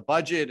buy-in to the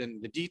budget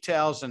and the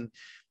details. And,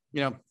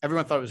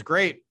 everyone thought it was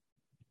great.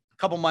 A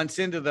couple months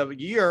into the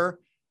year,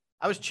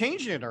 I was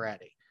changing it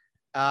already.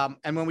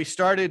 And when we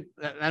started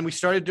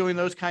doing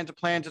those kinds of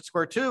plans at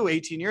Square 2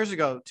 18 years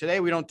ago, today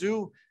we don't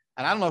do,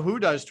 and I don't know who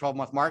does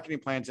 12-month marketing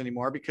plans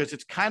anymore, because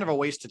it's kind of a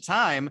waste of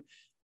time.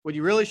 What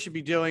you really should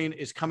be doing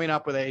is coming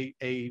up with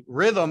a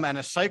rhythm and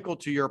a cycle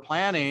to your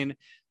planning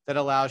that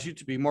allows you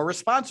to be more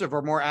responsive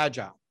or more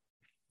agile.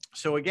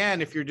 So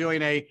again, if you're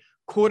doing a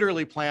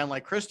quarterly plan,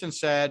 like Kristen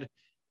said,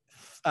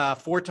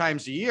 4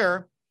 times a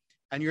year,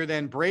 and you're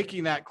then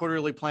breaking that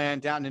quarterly plan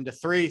down into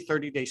 3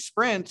 30-day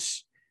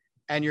sprints,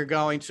 and you're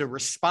going to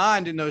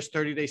respond in those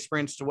 30-day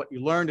sprints to what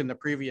you learned in the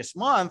previous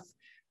month,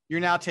 you're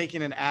now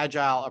taking an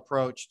agile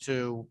approach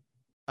to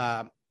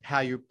how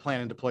you plan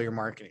and deploy your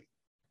marketing.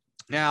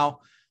 Now,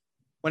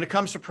 when it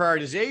comes to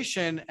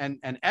prioritization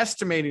and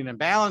estimating and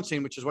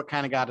balancing, which is what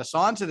kind of got us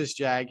onto this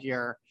jag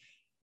here,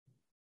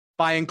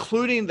 by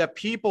including the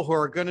people who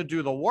are going to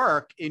do the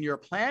work in your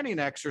planning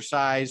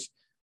exercise,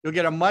 you'll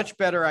get a much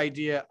better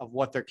idea of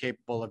what they're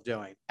capable of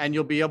doing. And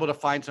you'll be able to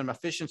find some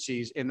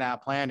efficiencies in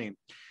that planning,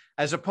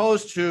 as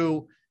opposed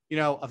to,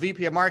 a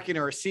VP of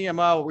marketing or a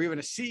CMO or even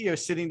a CEO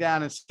sitting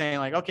down and saying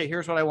like, okay,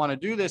 here's what I want to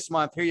do this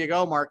month. Here you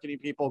go, marketing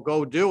people,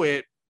 go do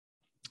it,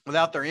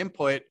 without their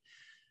input.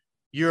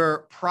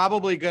 You're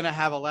probably going to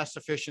have a less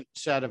efficient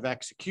set of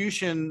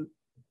execution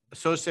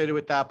associated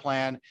with that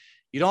plan.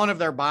 You don't have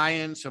their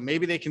buy-in, so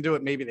maybe they can do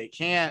it, maybe they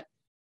can't.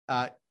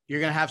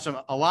 You're going to have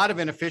a lot of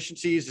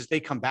inefficiencies as they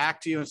come back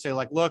to you and say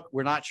like, look,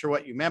 we're not sure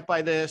what you meant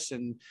by this.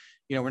 And,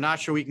 we're not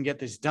sure we can get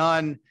this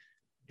done.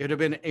 It would have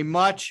been a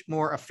much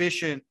more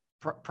efficient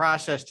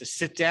process to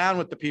sit down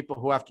with the people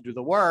who have to do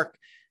the work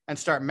and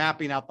start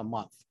mapping out the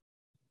month.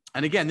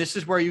 And again, this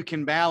is where you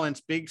can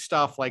balance big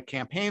stuff like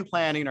campaign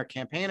planning or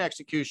campaign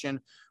execution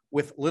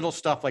with little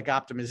stuff like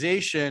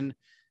optimization,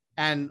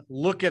 and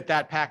look at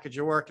that package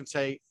of work and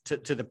say to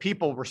the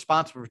people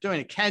responsible for doing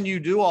it, can you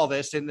do all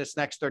this in this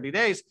next 30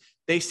 days?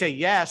 They say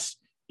yes,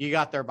 you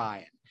got their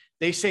buy-in.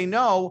 They say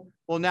no,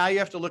 well, now you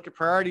have to look at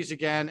priorities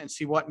again and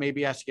see what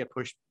maybe has to get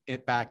pushed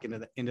back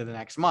into the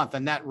next month.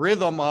 And that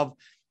rhythm of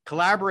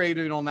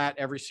collaborating on that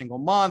every single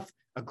month,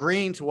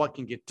 agreeing to what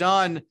can get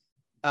done,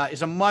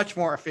 is a much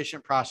more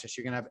efficient process.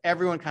 You're going to have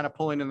everyone kind of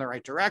pulling in the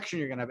right direction.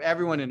 You're going to have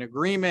everyone in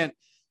agreement.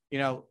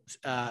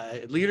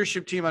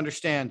 Leadership team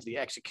understands, the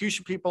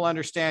execution people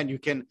understand. You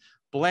can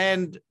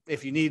blend,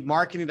 if you need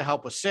marketing to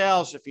help with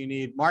sales, if you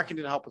need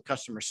marketing to help with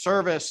customer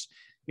service,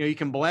 you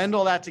can blend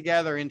all that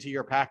together into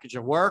your package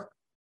of work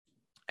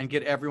and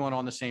get everyone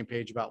on the same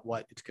page about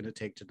what it's going to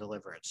take to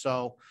deliver it.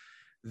 So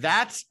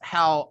that's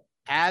how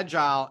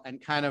agile and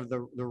kind of the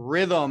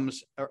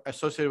rhythms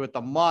associated with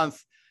the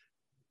month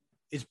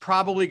is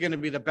probably going to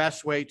be the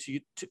best way to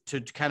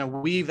kind of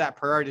weave that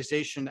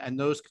prioritization and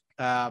those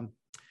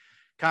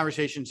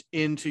conversations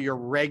into your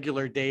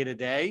regular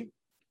day-to-day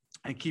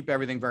and keep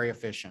everything very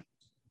efficient.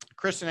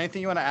 Kristen,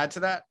 anything you want to add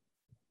to that?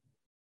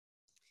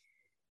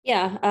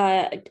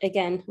 Yeah,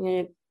 again, I'm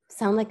going to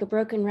sound like a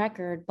broken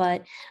record,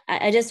 but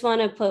I just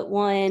want to put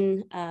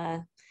one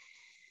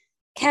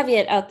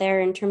caveat out there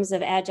in terms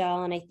of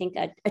agile, and I think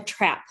a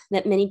trap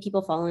that many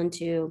people fall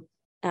into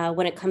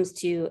when it comes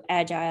to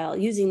agile,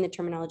 using the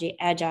terminology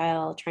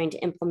agile, trying to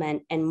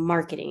implement, and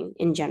marketing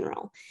in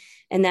general.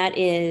 And that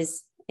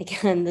is,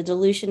 again, the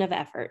dilution of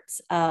efforts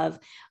of,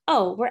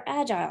 oh, we're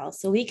agile,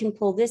 so we can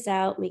pull this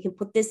out, we can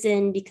put this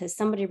in because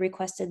somebody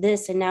requested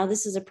this, and now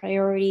this is a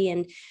priority,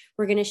 and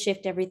we're going to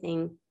shift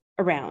everything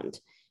around.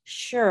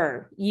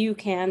 Sure, you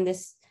can.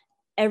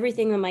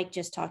 Everything that Mike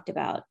just talked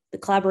about, the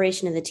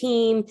collaboration of the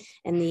team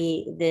and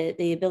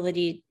the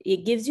ability,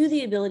 it gives you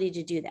the ability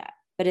to do that,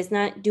 but it's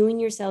not doing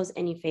yourselves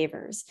any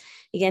favors.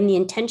 Again, the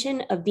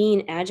intention of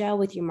being agile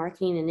with your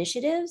marketing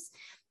initiatives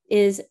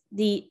is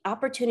the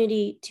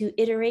opportunity to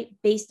iterate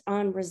based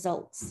on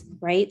results,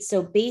 right?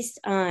 So based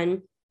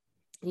on,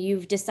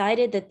 you've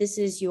decided that this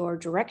is your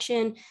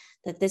direction,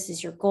 that this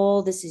is your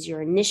goal, this is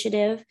your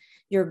initiative.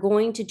 You're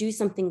going to do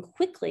something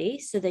quickly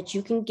so that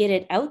you can get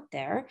it out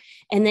there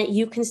and that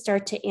you can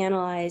start to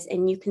analyze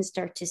and you can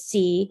start to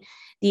see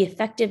the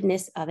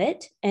effectiveness of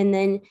it. And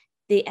then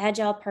the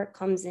agile part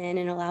comes in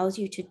and allows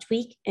you to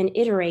tweak and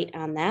iterate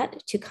on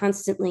that to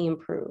constantly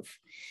improve.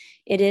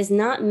 It is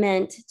not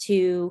meant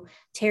to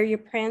tear your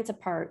plans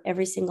apart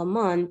every single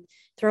month,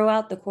 throw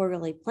out the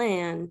quarterly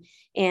plan,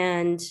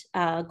 and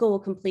go a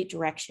complete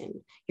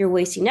direction. You're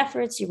wasting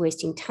efforts, you're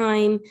wasting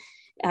time.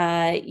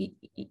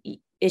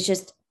 It's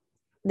just,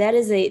 that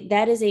is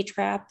a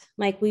trap.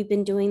 Mike, we've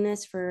been doing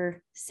this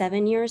for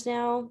 7 years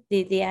now,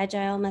 the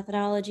agile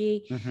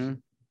methodology. Mm-hmm.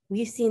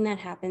 We've seen that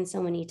happen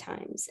so many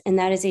times. And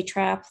that is a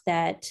trap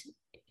that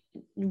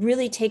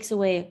really takes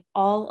away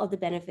all of the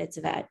benefits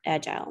of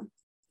agile.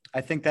 I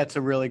think that's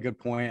a really good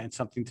point and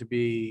something to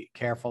be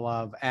careful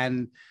of.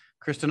 And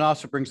Kristen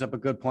also brings up a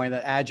good point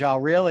that agile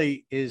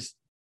really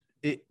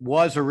it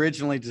was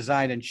originally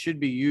designed and should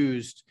be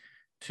used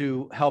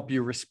to help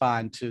you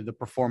respond to the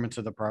performance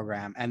of the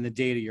program and the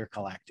data you're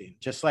collecting.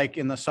 Just like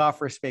in the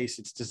software space,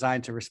 it's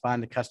designed to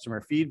respond to customer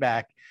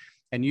feedback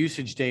and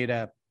usage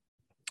data.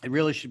 It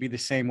really should be the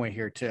same way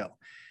here too.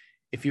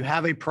 If you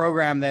have a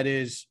program that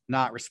is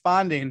not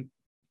responding,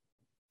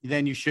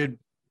 then you should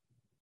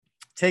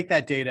take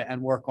that data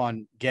and work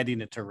on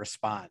getting it to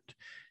respond.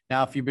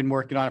 Now, if you've been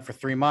working on it for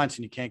 3 months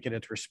and you can't get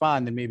it to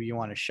respond, then maybe you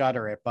want to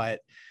shutter it. But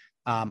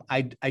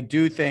I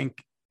do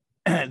think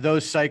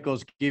those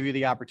cycles give you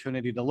the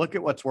opportunity to look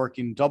at what's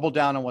working, double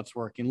down on what's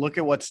working, look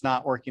at what's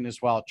not working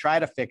as well, try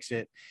to fix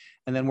it,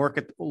 and then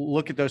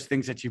look at those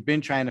things that you've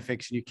been trying to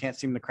fix and you can't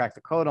seem to crack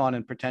the code on,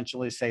 and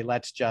potentially say,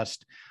 let's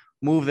just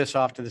move this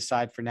off to the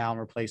side for now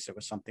and replace it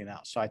with something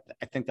else. So I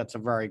think that's a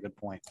very good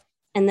point.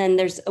 And then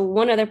there's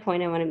one other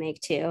point I want to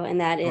make too,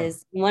 and that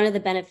is one of the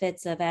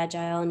benefits of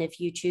Agile. And if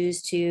you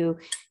choose to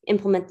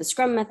implement the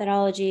Scrum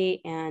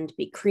methodology and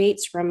create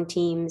Scrum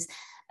teams,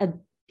 a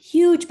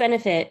huge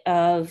benefit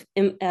of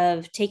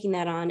taking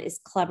that on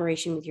is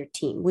collaboration with your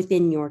team,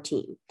 within your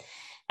team.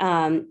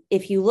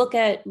 If you look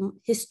at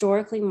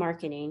historically,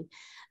 marketing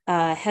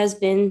has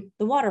been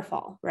the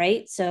waterfall,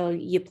 right? So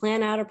you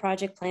plan out a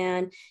project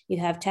plan, you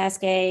have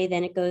task A,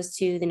 then it goes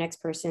to the next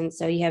person.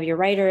 So you have your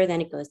writer, then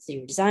it goes to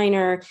your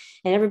designer,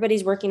 and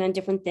everybody's working on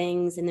different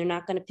things, and they're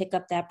not going to pick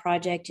up that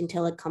project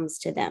until it comes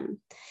to them.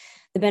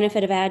 The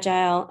benefit of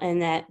Agile,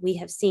 and that we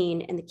have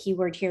seen, and the key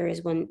word here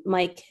is when,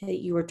 Mike,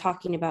 you were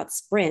talking about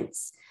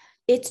sprints,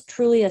 it's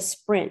truly a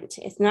sprint.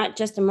 It's not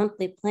just a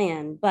monthly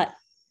plan, but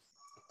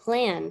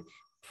plan,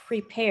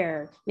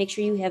 prepare, make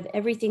sure you have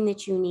everything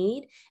that you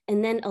need,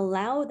 and then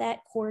allow that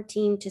core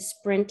team to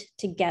sprint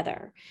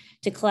together,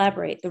 to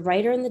collaborate. The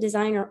writer and the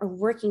designer are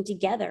working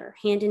together,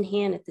 hand in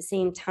hand at the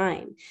same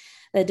time.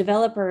 The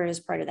developer is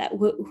part of that.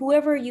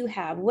 Whoever you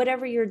have,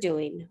 whatever you're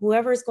doing,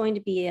 whoever is going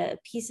to be a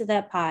piece of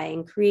that pie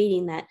and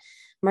creating that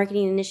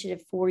marketing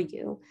initiative for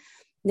you,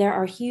 there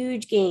are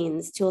huge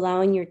gains to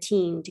allowing your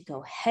team to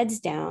go heads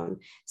down,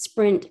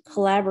 sprint,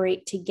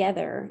 collaborate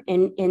together,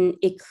 and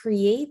it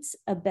creates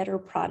a better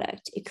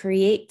product. It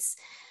creates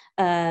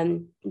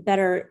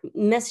better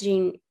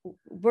messaging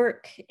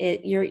work.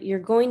 You're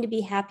going to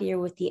be happier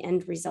with the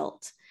end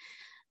result.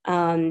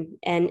 And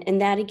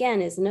that,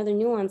 again, is another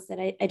nuance that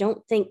I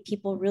don't think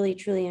people really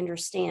truly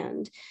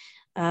understand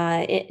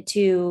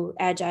to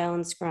Agile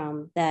and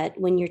Scrum, that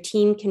when your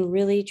team can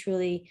really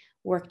truly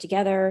work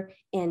together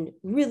and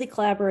really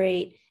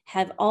collaborate,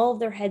 have all of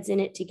their heads in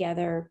it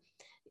together,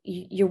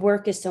 your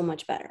work is so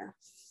much better.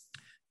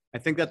 I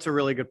think that's a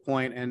really good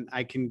point, and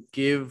I can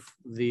give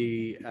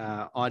the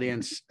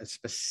audience a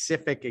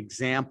specific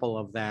example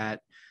of that.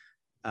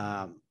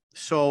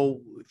 So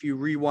if you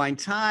rewind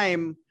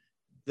time,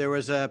 there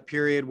was a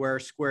period where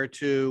Square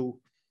 2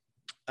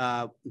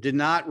 did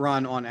not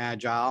run on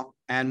Agile,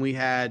 and we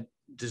had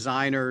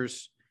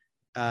designers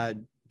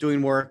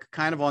doing work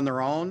kind of on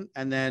their own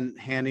and then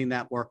handing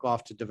that work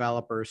off to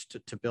developers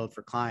to build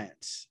for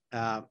clients.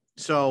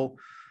 So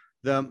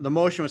the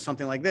motion was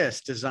something like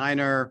this.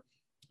 Designer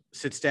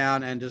sits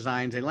down and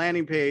designs a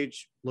landing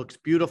page, looks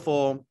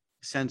beautiful,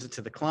 sends it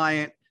to the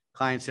client.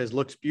 Client says,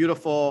 looks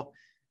beautiful.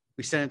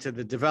 We send it to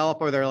the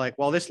developer. They're like,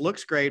 well, this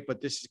looks great,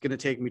 but this is going to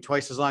take me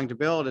twice as long to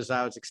build as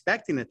I was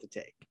expecting it to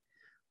take.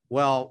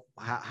 Well,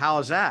 how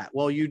is that?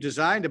 Well, you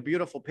designed a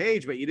beautiful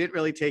page, but you didn't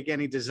really take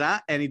any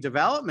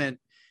development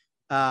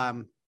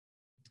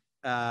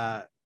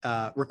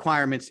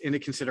requirements into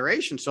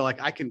consideration. So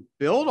like, I can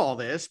build all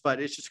this,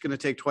 but it's just going to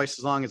take twice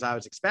as long as I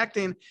was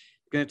expecting.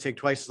 It's going to take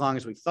twice as long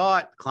as we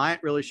thought.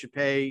 Client really should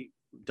pay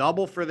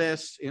double for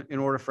this in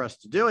order for us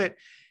to do it.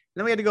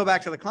 then we had to go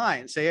back to the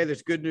client and say, hey,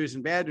 there's good news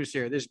and bad news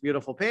here. This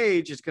beautiful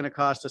page is going to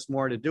cost us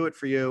more to do it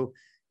for you.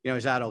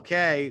 Is that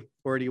okay?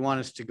 Or do you want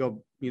us to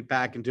go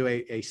back and do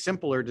a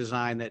simpler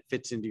design that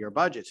fits into your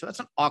budget? So that's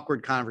an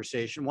awkward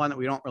conversation, one that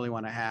we don't really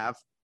want to have.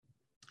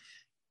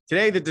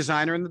 Today, the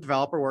designer and the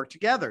developer work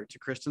together, to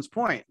Kristen's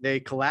point.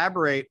 They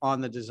collaborate on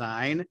the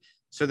design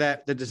so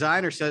that the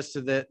designer says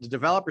to the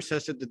developer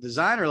says to the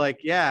designer,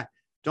 like, yeah,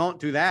 don't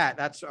do that.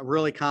 That's a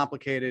really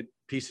complicated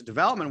piece of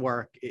development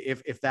work.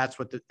 If that's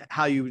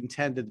how you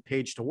intended the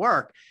page to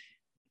work,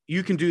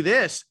 you can do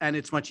this and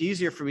it's much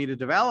easier for me to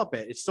develop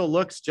it. It still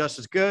looks just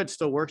as good,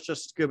 still works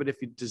just as good. But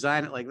if you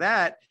design it like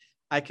that,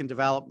 I can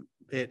develop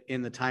it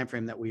in the time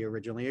frame that we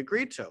originally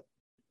agreed to.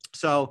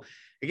 So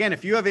again,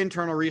 if you have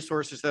internal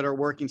resources that are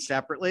working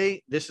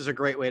separately, this is a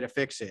great way to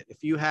fix it.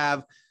 If you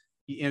have,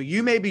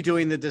 you may be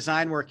doing the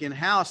design work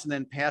in-house and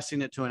then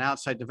passing it to an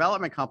outside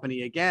development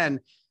company. Again,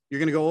 you're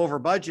going to go over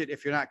budget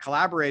if you're not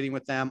collaborating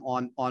with them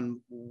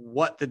on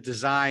what the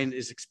design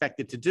is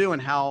expected to do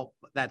and how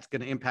that's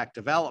going to impact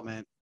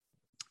development.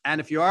 And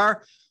if you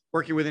are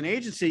working with an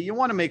agency, you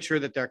want to make sure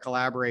that they're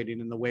collaborating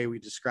in the way we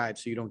described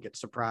so you don't get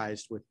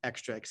surprised with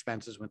extra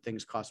expenses when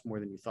things cost more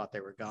than you thought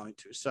they were going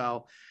to.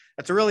 So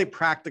that's a really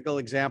practical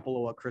example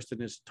of what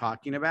Kristen is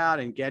talking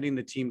about, and getting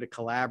the team to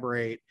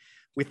collaborate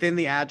within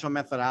the Agile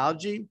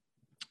methodology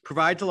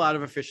provides a lot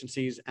of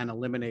efficiencies and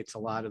eliminates a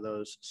lot of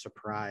those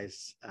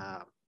surprise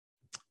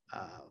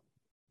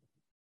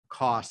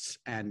costs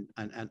and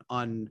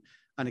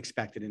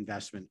unexpected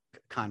investment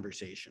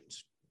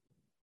conversations.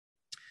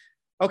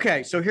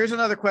 Okay, so here's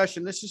another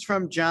question. This is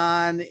from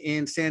John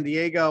in San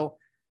Diego.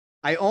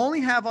 I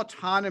only have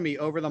autonomy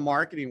over the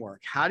marketing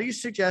work. How do you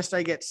suggest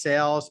I get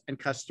sales and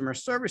customer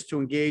service to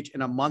engage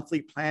in a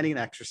monthly planning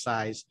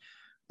exercise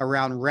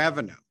around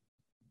revenue?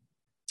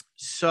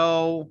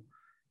 So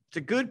it's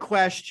a good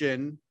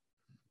question.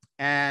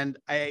 And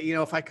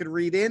if I could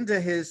read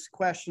into his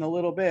question a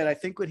little bit, I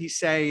think what he's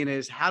saying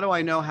is, how do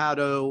I know how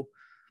to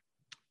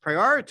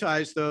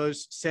prioritize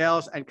those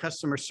sales and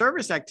customer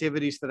service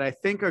activities that I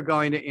think are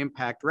going to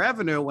impact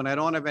revenue when I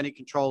don't have any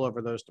control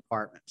over those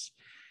departments?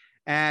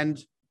 And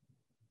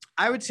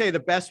I would say the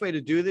best way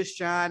to do this,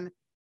 John,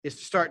 is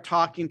to start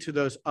talking to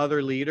those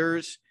other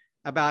leaders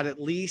about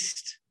at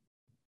least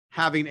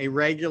having a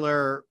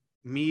regular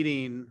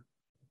meeting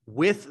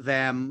with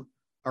them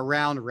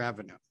around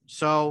revenue.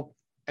 So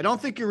I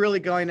don't think you're really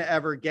going to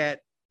ever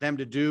get them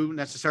to do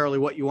necessarily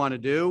what you want to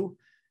do.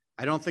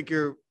 I don't think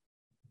you're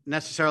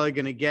necessarily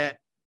going to get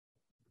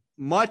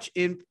much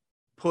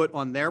input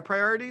on their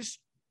priorities.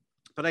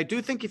 But I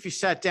do think if you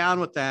sat down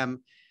with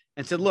them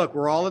and said, look,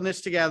 we're all in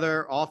this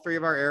together. All three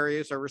of our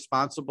areas are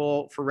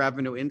responsible for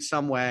revenue in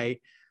some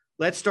way.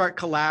 Let's start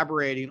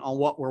collaborating on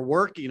what we're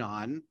working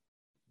on.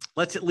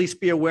 Let's at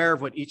least be aware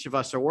of what each of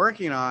us are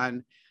working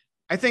on.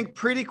 I think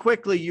pretty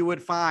quickly you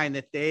would find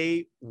that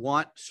they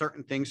want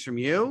certain things from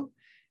you,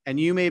 and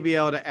you may be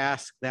able to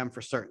ask them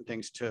for certain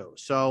things too.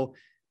 So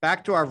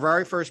back to our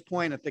very first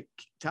point at the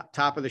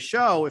top of the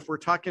show, if we're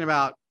talking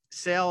about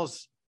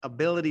sales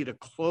ability to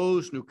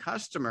close new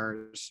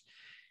customers,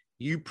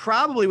 you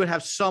probably would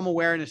have some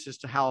awareness as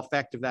to how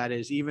effective that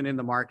is, even in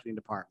the marketing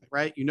department,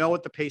 right? You know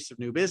what the pace of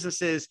new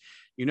business is.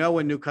 You know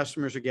when new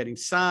customers are getting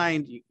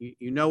signed.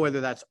 You know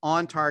whether that's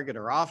on target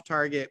or off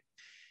target.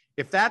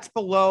 If that's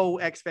below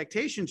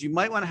expectations, you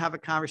might want to have a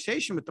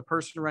conversation with the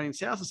person running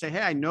sales and say, hey,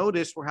 I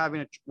noticed we're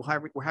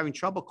having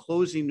trouble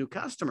closing new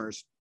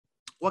customers.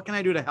 What can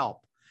I do to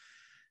help?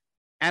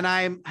 And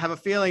I have a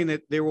feeling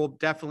that there will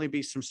definitely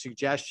be some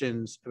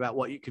suggestions about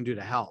what you can do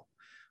to help,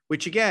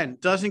 which again,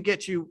 doesn't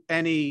get you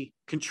any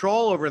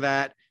control over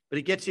that, but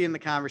it gets you in the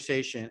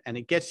conversation and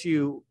it gets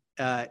you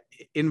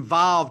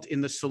involved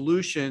in the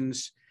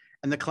solutions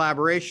and the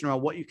collaboration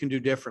on what you can do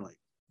differently.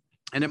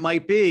 And it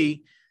might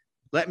be,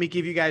 let me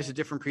give you guys a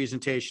different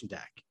presentation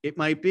deck. It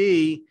might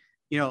be,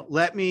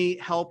 let me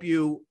help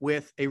you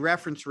with a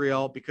reference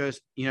reel because,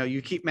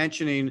 you keep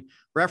mentioning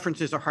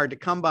references are hard to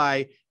come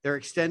by. They're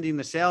extending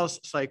the sales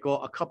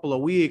cycle a couple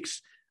of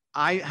weeks.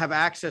 I have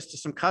access to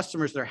some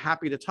customers that are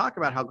happy to talk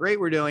about how great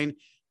we're doing.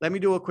 Let me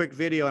do a quick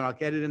video and I'll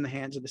get it in the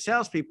hands of the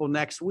salespeople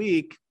next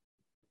week.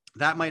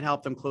 That might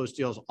help them close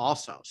deals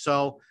also.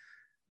 So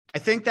I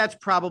think that's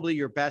probably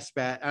your best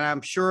bet. And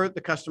I'm sure the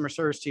customer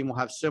service team will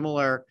have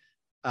similar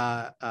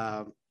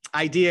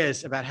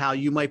ideas about how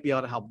you might be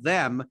able to help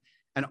them.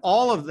 And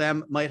all of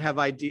them might have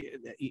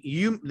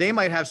they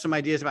might have some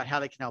ideas about how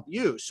they can help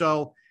you.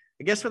 So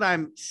I guess what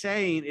I'm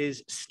saying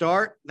is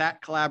start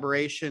that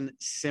collaboration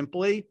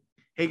simply.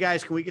 Hey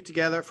guys, can we get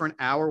together for an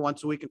hour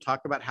once a week and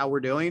talk about how we're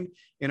doing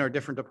in our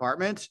different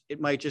departments?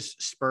 It might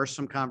just spur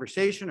some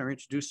conversation or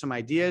introduce some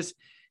ideas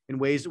in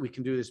ways that we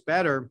can do this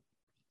better.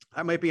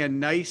 That might be a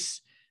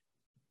nice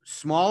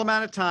small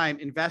amount of time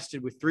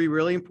invested with three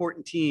really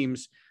important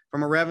teams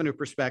from a revenue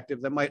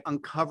perspective that might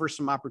uncover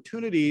some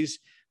opportunities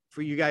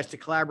for you guys to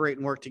collaborate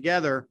and work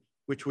together,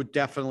 which would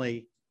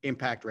definitely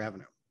impact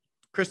revenue.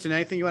 Kristen,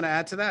 anything you want to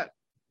add to that?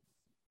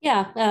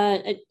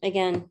 Yeah,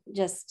 again,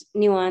 just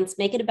nuance,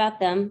 make it about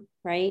them,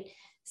 right?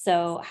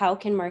 So how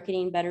can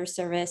marketing better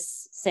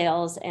service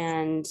sales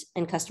and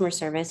customer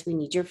service? We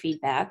need your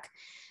feedback.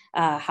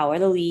 How are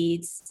the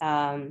leads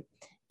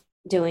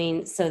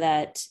doing so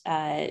that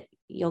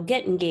you'll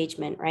get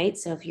engagement, right?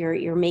 So if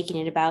you're making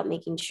it about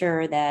making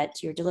sure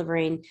that you're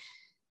delivering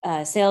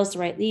sales to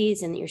right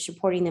leads and that you're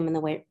supporting them in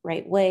the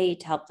right way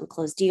to help them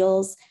close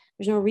deals,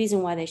 there's no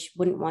reason why they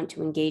wouldn't want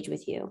to engage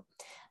with you.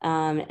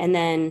 And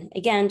then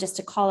again, just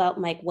to call out,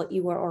 Mike, what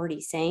you were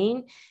already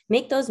saying,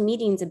 make those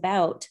meetings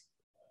about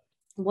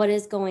what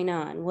is going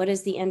on, what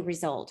is the end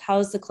result,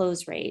 how's the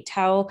close rate,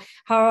 how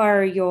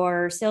are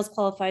your sales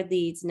qualified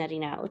leads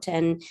netting out,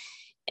 and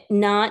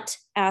not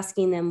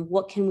asking them,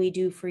 what can we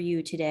do for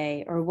you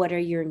today? Or what are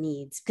your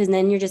needs? Because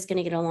then you're just going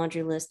to get a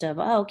laundry list of,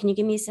 oh, can you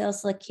give me a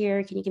sales select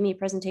here? Can you give me a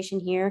presentation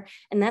here?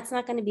 And that's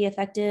not going to be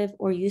effective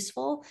or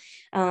useful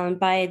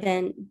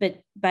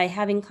but by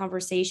having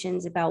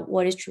conversations about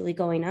what is truly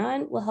going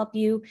on will help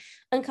you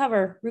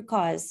uncover root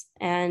cause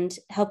and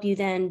help you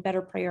then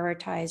better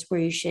prioritize where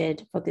you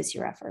should focus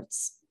your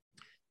efforts.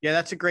 Yeah,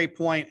 that's a great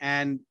point.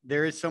 And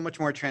there is so much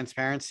more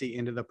transparency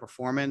into the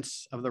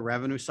performance of the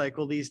revenue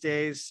cycle these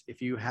days.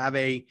 If you have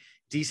a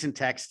decent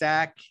tech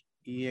stack,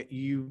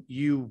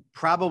 you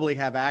probably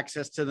have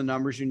access to the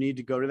numbers you need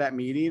to go to that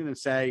meeting and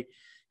say,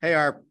 hey,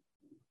 our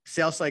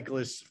sales cycle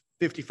is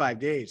 55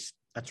 days.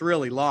 That's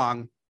really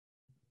long.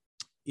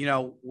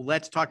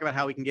 Let's talk about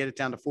how we can get it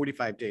down to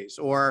 45 days.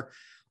 Or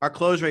our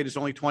close rate is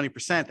only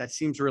 20%. That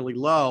seems really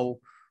low.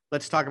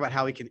 Let's talk about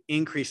how we can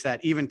increase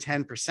that. Even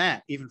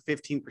 10%, even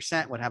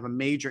 15% would have a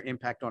major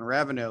impact on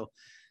revenue.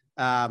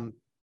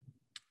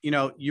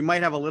 You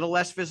might have a little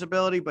less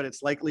visibility, but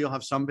it's likely you'll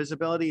have some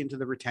visibility into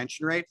the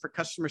retention rate for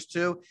customers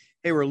too.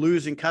 Hey, we're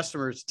losing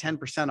customers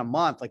 10% a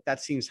month. Like,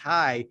 that seems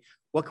high.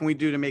 What can we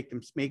do to make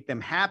them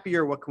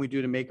happier? What can we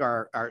do to make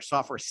our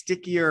software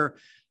stickier?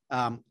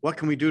 What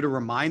can we do to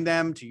remind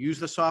them to use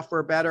the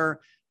software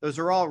better? Those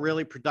are all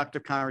really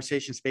productive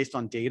conversations based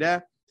on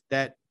data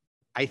that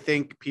I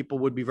think people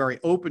would be very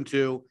open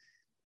to.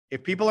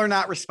 If people are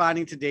not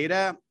responding to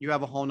data, you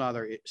have a whole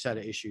nother set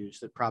of issues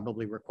that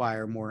probably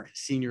require more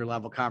senior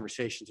level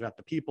conversations about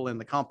the people in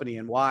the company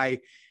and why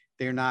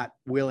they're not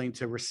willing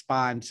to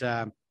respond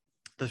to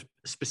the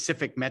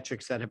specific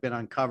metrics that have been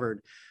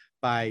uncovered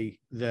by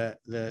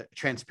the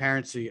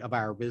transparency of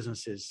our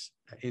businesses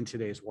in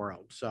today's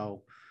world.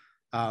 So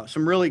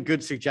some really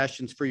good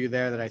suggestions for you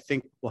there that I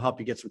think will help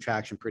you get some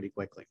traction pretty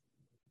quickly.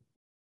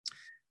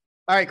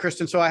 All right,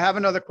 Kristen. So I have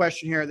another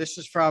question here. This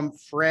is from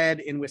Fred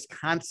in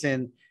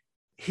Wisconsin.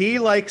 He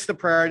likes the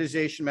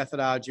prioritization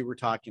methodology we're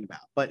talking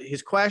about, but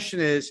his question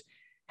is,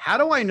 how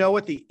do I know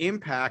what the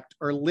impact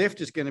or lift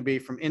is going to be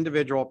from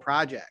individual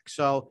projects?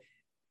 So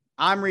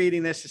I'm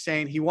reading this as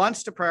saying he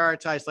wants to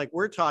prioritize like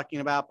we're talking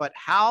about, but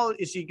how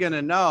is he going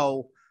to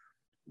know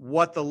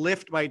what the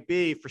lift might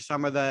be for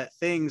some of the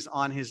things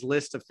on his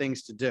list of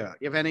things to do?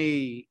 You have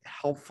any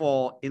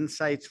helpful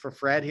insights for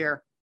Fred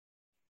here?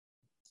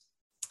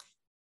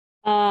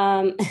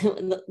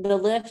 The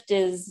lift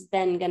is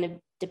then going to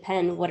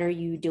depend, what are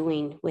you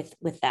doing with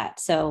that?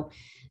 So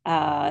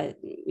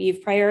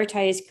you've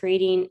prioritized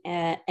creating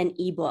an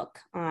ebook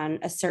on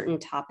a certain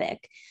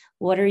topic.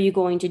 What are you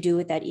going to do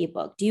with that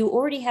ebook? Do you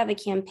already have a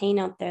campaign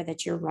out there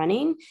that you're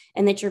running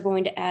and that you're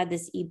going to add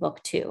this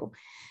ebook to?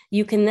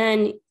 You can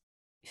then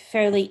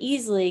fairly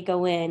easily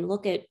go in,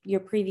 look at your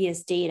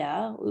previous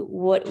data.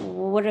 What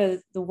are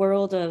the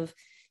world of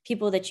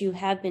people that you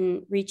have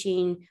been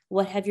reaching?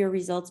 What have your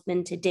results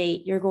been to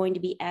date? You're going to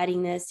be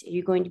adding this.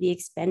 You're going to be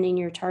expanding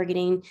your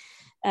targeting.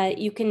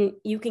 You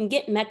can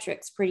get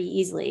metrics pretty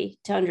easily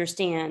to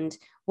understand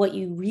what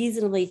you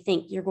reasonably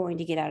think you're going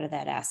to get out of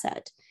that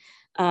asset.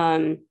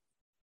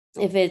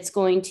 If it's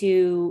going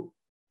to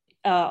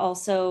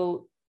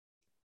also,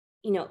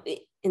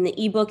 in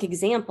the ebook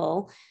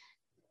example,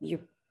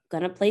 you're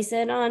going to place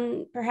it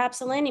on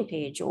perhaps a landing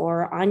page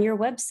or on your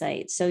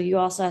website. So you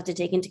also have to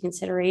take into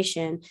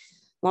consideration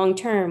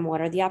long-term,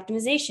 what are the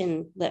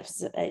optimization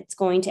lifts it's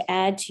going to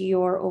add to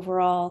your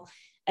overall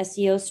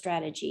SEO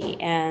strategy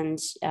and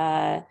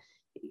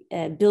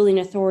building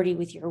authority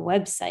with your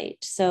website.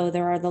 So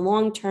there are the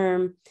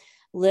long-term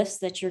lifts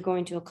that you're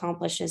going to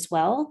accomplish as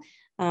well.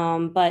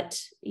 But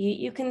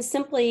you can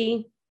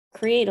simply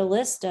create a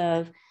list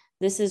of,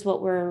 this is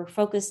what we're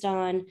focused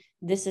on,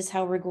 this is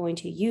how we're going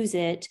to use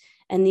it,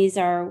 and these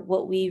are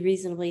what we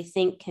reasonably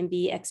think can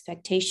be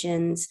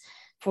expectations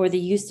for the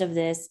use of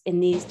this in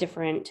these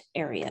different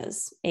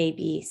areas, A,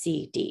 B,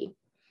 C, D.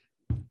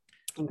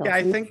 Yeah,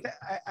 I think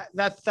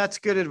that's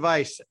good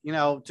advice.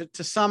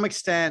 To some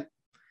extent,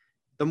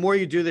 the more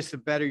you do this, the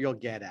better you'll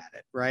get at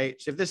it,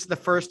 right? So if this is the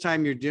first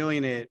time you're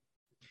doing it,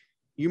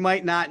 you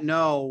might not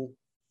know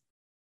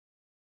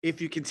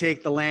if you can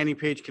take the landing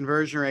page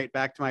conversion rate,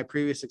 back to my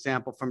previous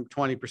example, from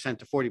 20%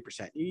 to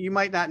 40%. You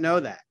might not know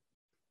that.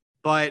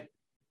 But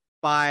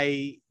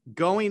by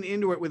going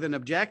into it with an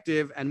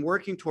objective and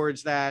working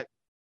towards that,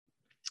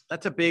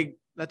 that's a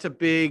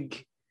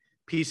big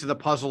piece of the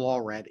puzzle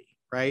already,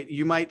 right?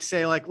 You might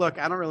say, like, look,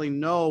 I don't really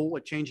know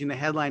what changing the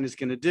headline is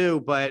going to do,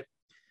 but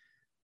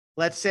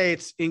let's say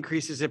it's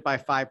increases it by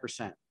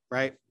 5%,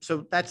 right?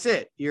 So that's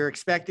it. You're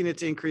expecting it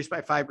to increase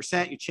by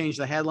 5%. You change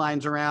the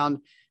headlines around,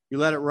 you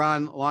let it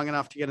run long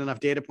enough to get enough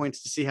data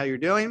points to see how you're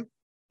doing.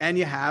 And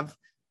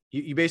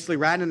you basically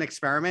ran an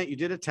experiment, you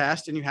did a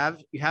test, and you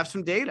have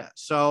some data.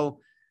 So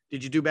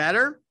did you do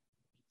better?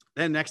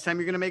 Then next time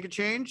you're going to make a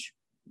change,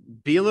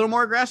 be a little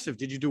more aggressive.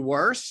 Did you do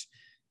worse?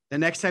 The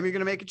next time you're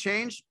going to make a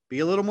change, be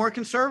a little more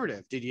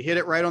conservative. Did you hit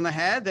it right on the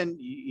head? Then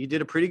you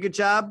did a pretty good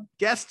job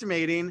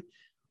guesstimating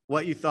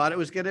what you thought it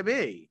was going to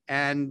be,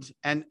 and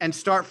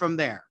start from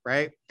there,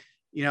 right?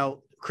 You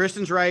know,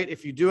 Kristen's right.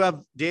 If you do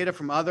have data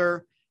from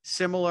other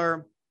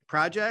similar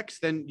projects,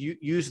 then you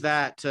use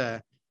that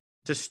to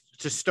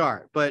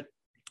start. But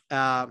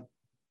I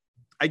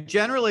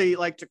generally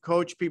like to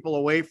coach people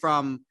away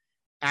from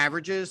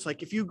averages.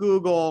 Like if you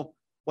Google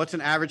what's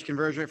an average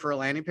conversion rate for a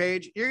landing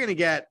page, you're going to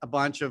get a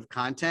bunch of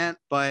content,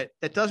 but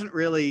that doesn't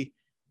really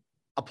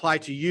apply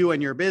to you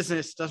and your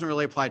business. Doesn't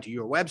really apply to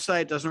your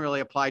website. Doesn't really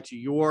apply to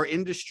your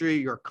industry,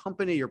 your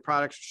company, your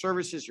products or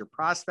services, your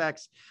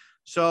prospects.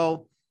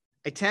 So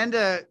I tend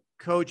to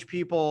coach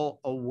people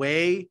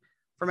away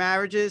from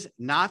averages.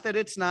 Not that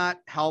it's not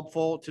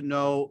helpful to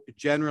know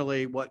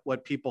generally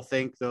what people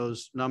think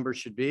those numbers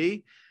should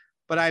be,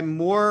 but I'm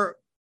more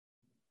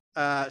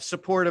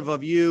supportive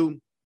of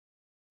you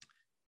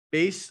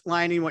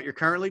baselining what you're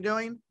currently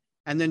doing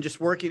and then just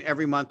working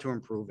every month to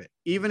improve it.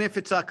 Even if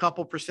it's a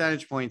couple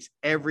percentage points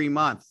every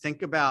month,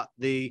 think about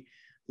the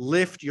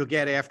lift you'll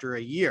get after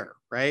a year,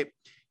 right?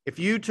 If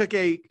you took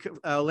a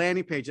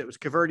landing page that was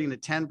converting to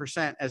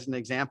 10% as an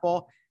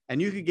example,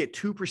 and you could get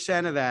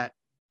 2% of that,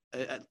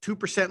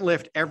 2%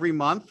 lift every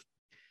month,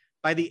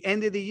 by the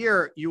end of the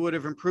year, you would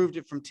have improved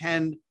it from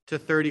 10 to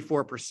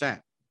 34%.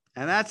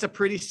 And that's a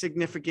pretty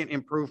significant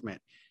improvement.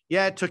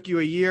 Yeah, it took you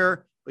a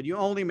year, but you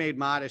only made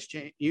modest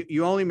change.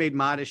 You only made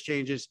modest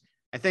changes.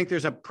 I think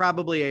there's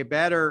probably a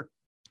better,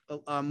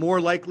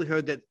 more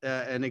likelihood that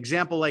an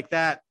example like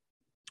that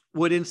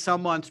would in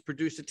some months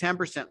produce a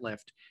 10%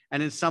 lift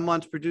and in some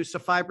months produce a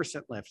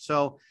 5% lift.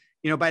 So,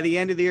 you know, by the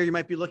end of the year, you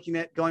might be looking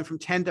at going from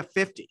 10 to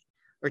 50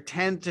 or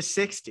 10 to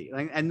 60.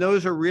 And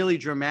those are really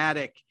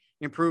dramatic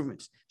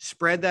improvements.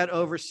 Spread that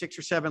over 6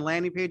 or 7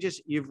 landing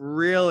pages. You've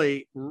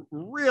really,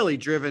 really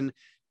driven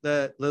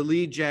the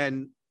lead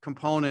gen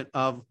component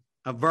of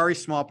a very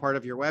small part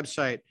of your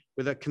website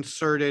with a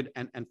concerted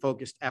and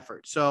focused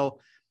effort. So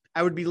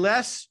I would be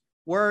less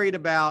worried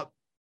about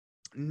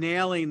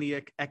nailing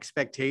the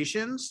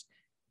expectations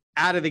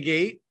out of the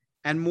gate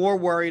and more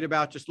worried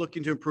about just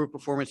looking to improve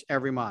performance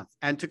every month.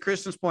 And to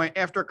Kristen's point,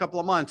 after a couple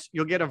of months,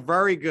 you'll get a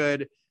very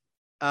good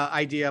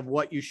idea of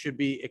what you should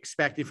be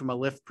expecting from a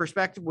lift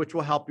perspective, which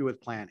will help you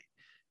with planning.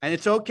 And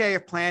it's okay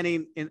if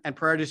planning and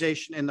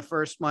prioritization in the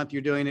first month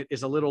you're doing it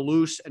is a little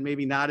loose and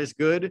maybe not as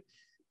good,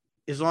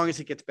 as long as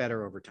it gets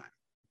better over time.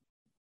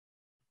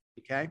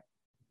 Okay.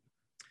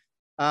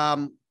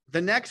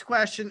 The next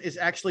question is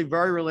actually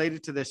very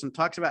related to this and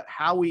talks about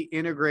how we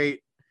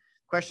integrate.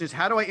 Question is,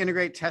 how do I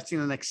integrate testing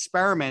and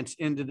experiments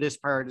into this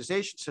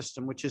prioritization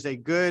system, which is a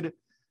good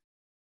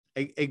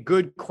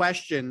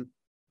question.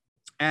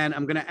 And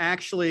I'm going to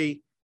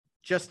actually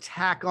just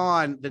tack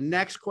on the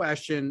next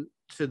question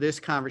to this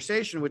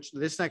conversation, which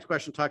this next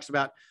question talks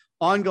about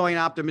ongoing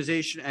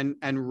optimization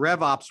and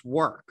RevOps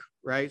work,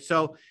 right?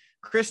 So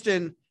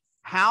Kristen,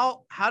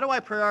 how do I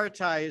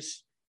prioritize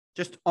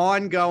just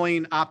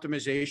ongoing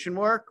optimization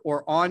work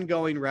or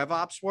ongoing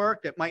RevOps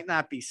work that might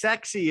not be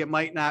sexy? It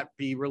might not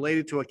be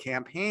related to a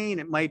campaign.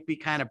 It might be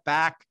kind of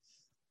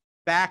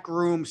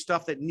backroom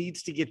stuff that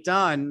needs to get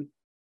done.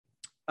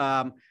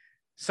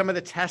 Some of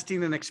the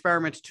testing and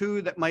experiments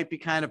too that might be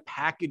kind of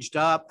packaged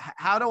up.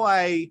 How do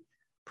I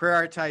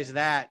prioritize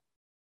that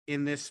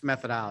in this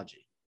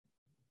methodology?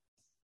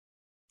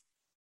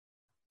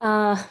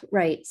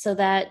 Right. So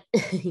that,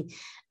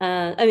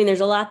 I mean,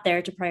 there's a lot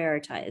there to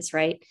prioritize,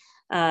 right?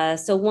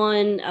 So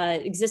one,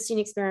 existing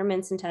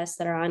experiments and tests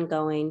that are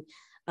ongoing,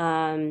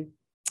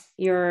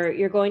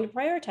 you're going to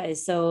prioritize.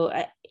 So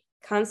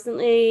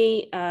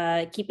constantly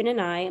keeping an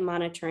eye and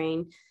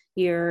monitoring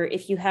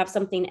if you have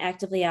something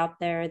actively out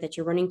there that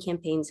you're running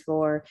campaigns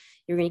for,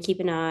 you're going to keep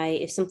an eye.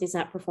 If something's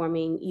not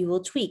performing, you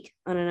will tweak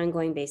on an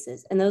ongoing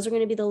basis. And those are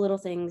going to be the little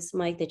things,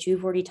 Mike, that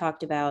you've already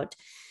talked about.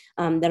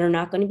 That are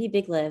not going to be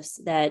big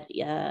lifts that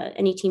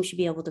any team should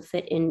be able to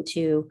fit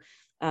into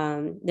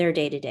their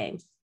day-to-day.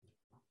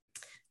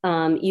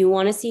 You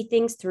want to see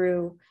things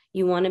through.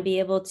 You want to be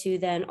able to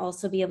then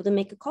also be able to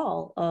make a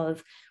call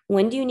of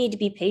when do you need to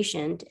be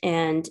patient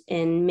and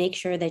make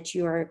sure that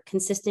you are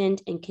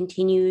consistent and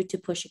continue to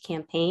push a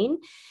campaign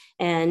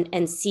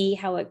and see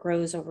how it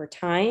grows over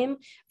time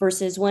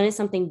versus when is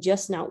something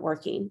just not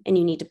working and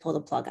you need to pull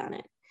the plug on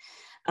it.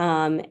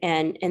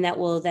 And that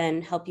will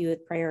then help you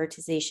with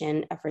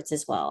prioritization efforts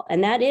as well.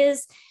 And that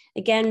is,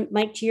 again,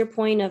 Mike, to your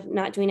point of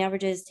not doing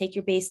averages, take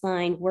your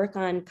baseline, work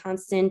on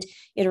constant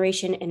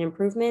iteration and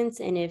improvements.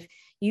 And if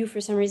you,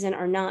 for some reason,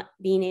 are not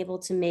being able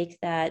to make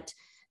that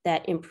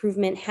that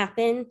improvement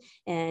happen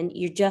and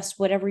you're just,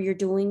 whatever you're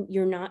doing,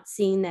 you're not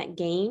seeing that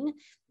gain,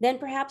 then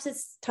perhaps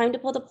it's time to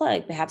pull the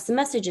plug. Perhaps the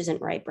message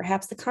isn't right.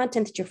 Perhaps the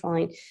content that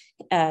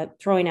you're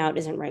throwing out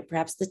isn't right.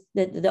 Perhaps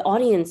the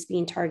audience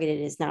being targeted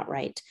is not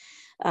right,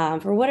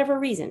 for whatever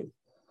reason.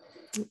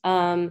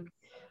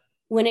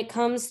 When it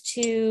comes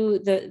to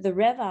the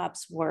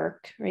RevOps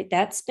work, right,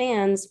 that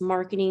spans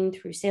marketing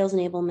through sales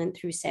enablement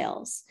through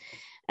sales.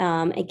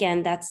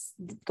 Again, that's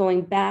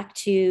going back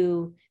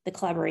to the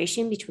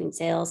collaboration between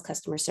sales,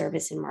 customer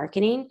service, and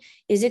marketing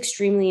is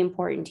extremely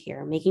important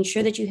here. Making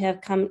sure that you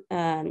have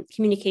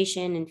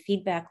communication and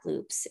feedback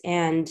loops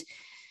and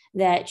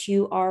that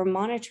you are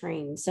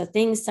monitoring. So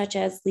things such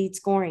as lead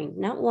scoring,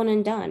 not one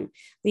and done.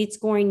 Lead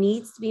scoring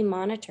needs to be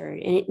monitored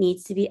and it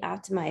needs to be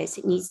optimized.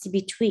 It needs to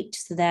be tweaked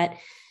so that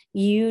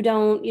you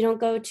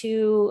don't go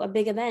to a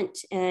big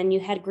event and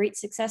you had great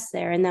success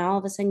there, and now all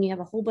of a sudden you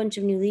have a whole bunch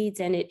of new leads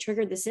and it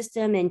triggered the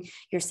system and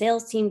your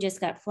sales team just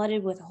got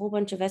flooded with a whole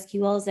bunch of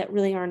SQLs that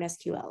really aren't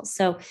SQLs.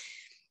 So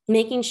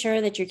making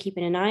sure that you're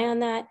keeping an eye on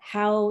that,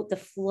 how the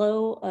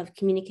flow of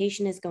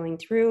communication is going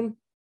through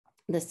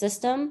the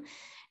system,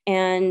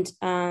 and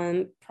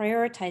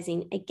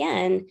prioritizing,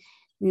 again,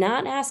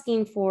 not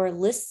asking for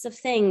lists of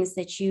things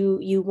that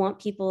you want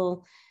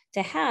people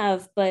to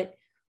have, but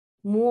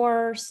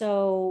more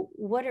so,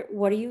 what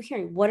are you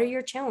hearing? What are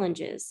your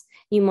challenges?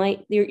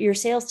 Your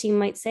sales team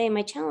might say,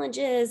 my challenge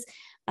is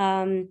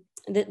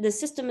the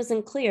system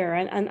isn't clear.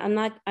 I'm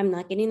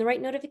not getting the right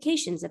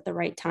notifications at the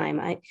right time.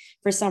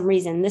 For some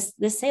reason,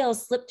 this sale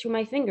slipped through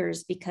my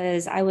fingers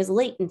because I was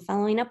late in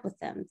following up with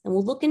them. And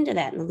we'll look into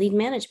that in the lead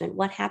management.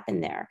 What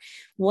happened there?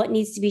 What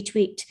needs to be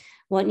tweaked?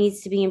 What needs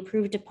to be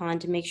improved upon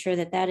to make sure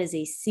that that is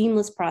a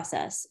seamless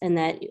process and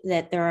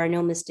that there are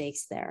no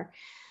mistakes there.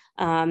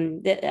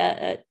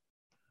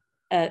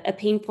 A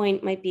pain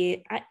point might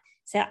be,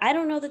 I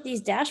don't know that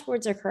these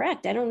dashboards are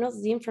correct. I don't know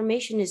that the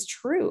information is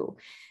true.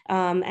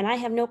 And I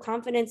have no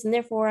confidence and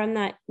therefore I'm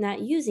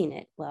not using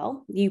it.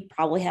 Well, you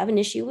probably have an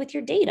issue with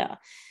your data.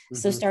 Mm-hmm.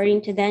 So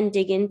starting to then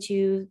dig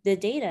into the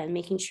data and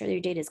making sure your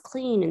data is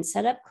clean and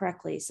set up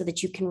correctly so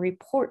that you can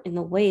report in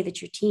the way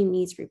that your team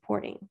needs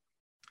reporting.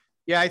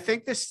 Yeah, I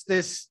think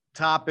this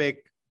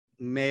topic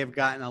may have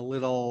gotten a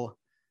little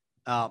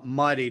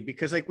muddied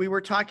because like we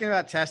were talking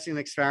about testing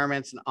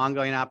experiments and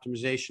ongoing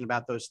optimization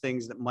about those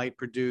things that might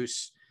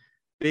produce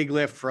big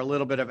lift for a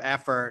little bit of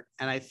effort.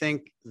 And I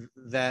think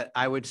that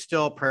I would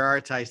still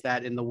prioritize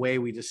that in the way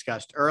we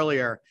discussed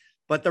earlier.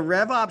 But the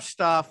RevOps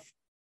stuff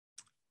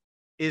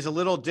is a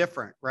little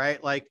different,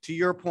 right? Like to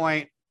your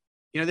point,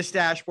 this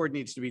dashboard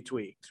needs to be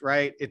tweaked,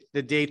 right?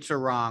 The dates are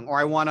wrong, or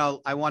I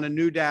want a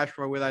new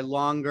dashboard with a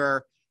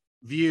longer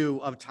view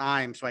of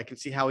time so I can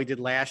see how we did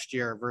last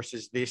year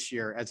versus this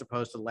year, as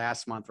opposed to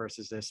last month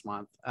versus this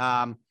month.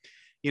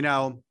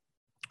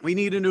 We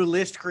need a new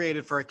list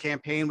created for a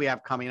campaign we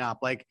have coming up.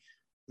 Like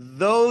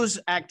those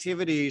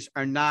activities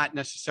are not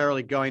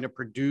necessarily going to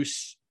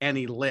produce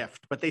any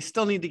lift, but they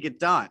still need to get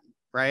done,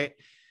 right?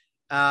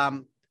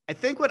 I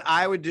think what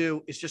I would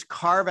do is just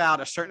carve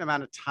out a certain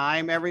amount of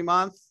time every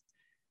month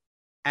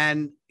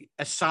and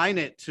assign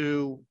it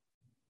to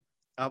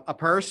a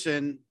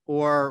person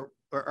or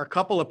a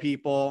couple of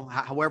people,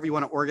 however you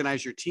want to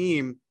organize your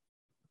team.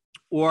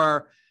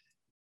 Or,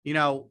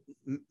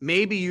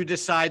 maybe you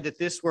decide that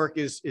this work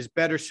is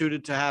better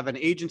suited to have an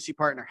agency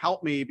partner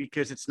help me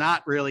because it's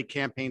not really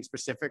campaign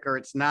specific, or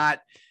it's not,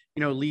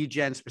 lead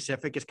gen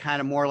specific. It's kind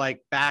of more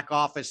like back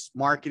office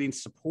marketing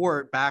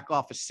support, back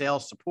office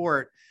sales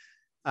support.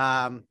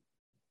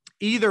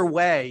 Either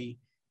way,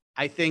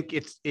 I think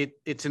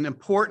it's an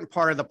important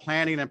part of the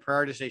planning and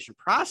prioritization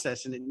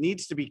process, and it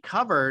needs to be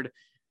covered.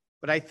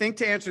 But I think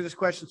to answer this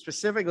question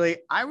specifically,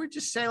 I would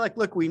just say, like,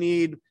 look, we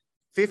need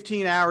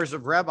 15 hours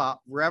of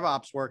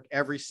RevOps work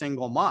every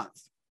single month.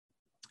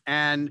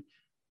 And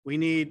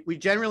we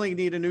generally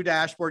need a new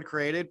dashboard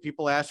created.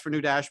 People ask for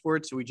new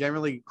dashboards. So we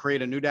generally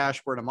create a new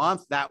dashboard a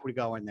month. That would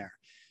go in there.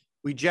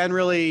 We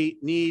generally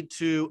need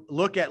to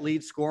look at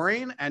lead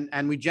scoring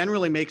and we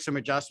generally make some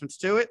adjustments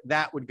to it.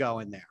 That would go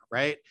in there,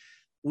 right?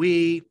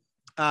 We've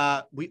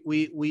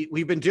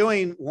been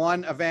doing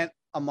one event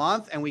a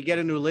month and we get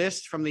a new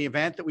list from the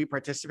event that we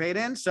participate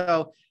in.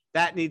 So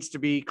that needs to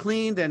be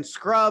cleaned and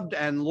scrubbed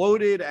and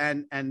loaded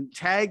and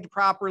tagged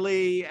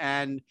properly.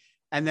 And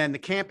then the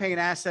campaign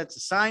assets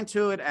assigned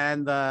to it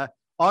and the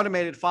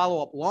automated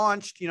follow-up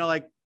launched,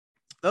 like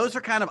those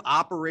are kind of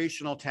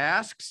operational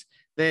tasks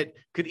that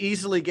could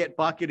easily get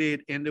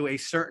bucketed into a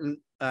certain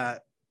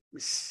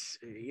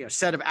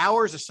set of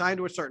hours assigned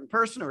to a certain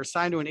person or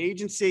assigned to an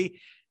agency.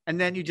 And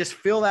then you just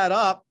fill that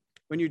up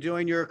when you're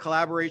doing your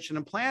collaboration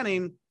and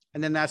planning.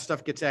 And then that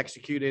stuff gets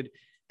executed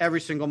every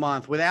single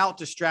month without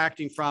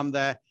distracting from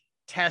the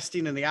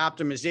testing and the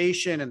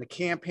optimization and the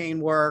campaign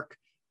work.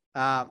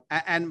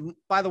 And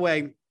by the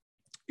way,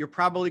 you're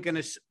probably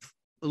going to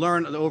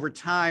learn over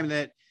time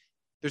that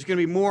there's going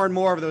to be more and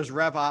more of those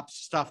RevOps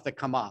stuff that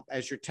come up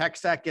as your tech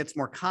stack gets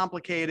more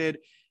complicated.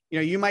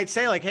 You might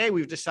say like, hey,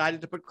 we've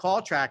decided to put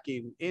call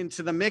tracking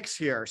into the mix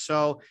here.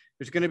 So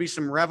There's going to be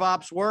some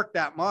RevOps work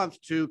that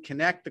month to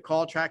connect the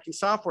call tracking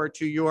software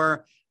to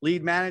your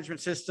lead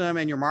management system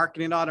and your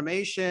marketing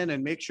automation,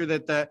 and make sure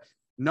that the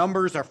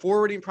numbers are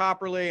forwarding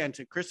properly. And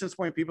to Kristen's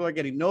point, people are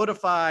getting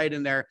notified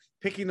and they're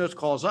picking those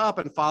calls up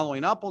and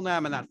following up on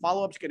them. And that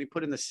follow-up is getting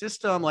put in the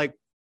system. Like,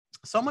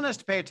 someone has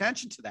to pay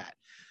attention to that.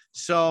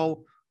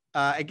 So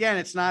again,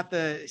 it's not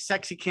the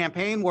sexy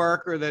campaign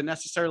work or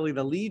necessarily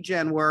the lead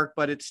gen work,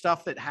 but it's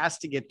stuff that has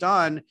to get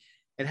done.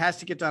 It has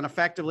to get done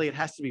effectively. It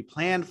has to be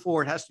planned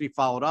for. It has to be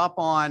followed up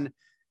on.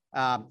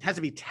 It has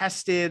to be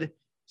tested.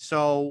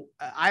 So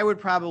I would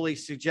probably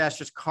suggest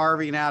just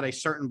carving out a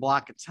certain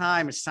block of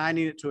time,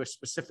 assigning it to a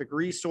specific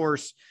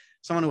resource,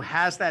 someone who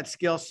has that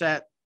skill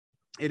set.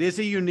 It is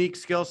a unique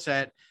skill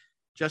set,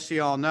 just so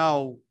you all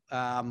know.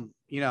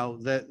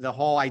 The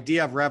whole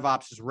idea of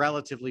RevOps is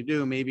relatively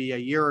new, maybe a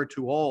year or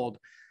two old.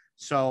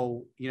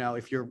 So,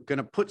 if you're going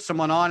to put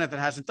someone on it that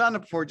hasn't done it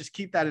before, just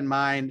keep that in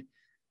mind.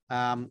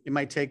 It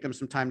might take them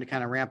some time to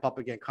kind of ramp up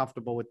and get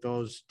comfortable with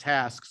those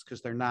tasks,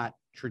 because they're not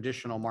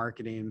traditional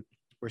marketing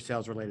or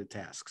sales related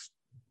tasks.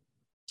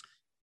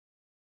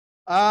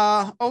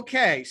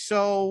 Okay,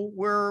 so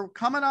we're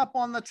coming up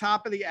on the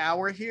top of the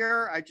hour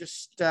here. I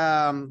just, we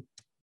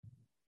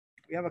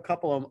have a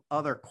couple of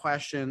other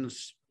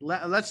questions.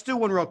 Let's do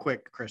one real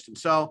quick, Kristen.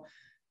 So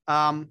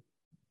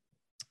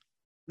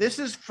this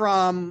is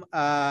from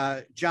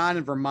John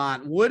in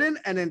Vermont. Wouldn't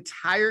an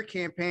entire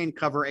campaign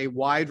cover a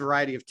wide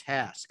variety of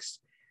tasks?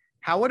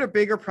 How would a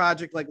bigger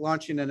project like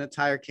launching an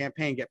entire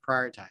campaign get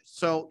prioritized?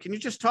 So can you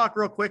just talk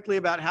real quickly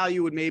about how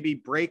you would maybe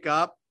break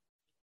up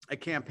a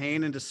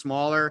campaign into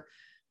smaller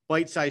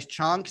bite-sized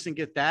chunks and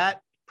get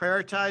that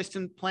prioritized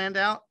and planned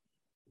out?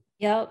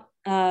 Yep.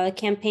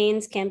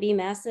 Campaigns can be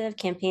massive.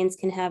 Campaigns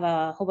can have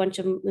a whole bunch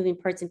of moving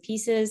parts and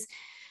pieces.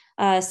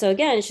 So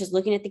again, it's just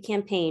looking at the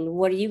campaign.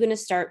 What are you going to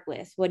start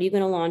with? What are you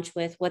going to launch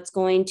with? What's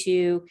going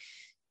to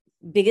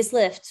biggest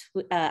lift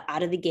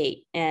out of the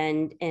gate,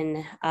 and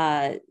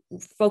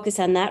focus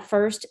on that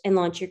first and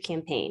launch your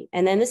campaign.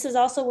 And then this is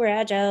also where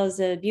Agile is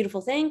a beautiful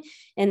thing,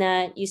 in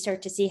that you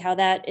start to see how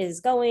that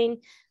is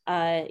going.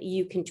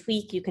 You can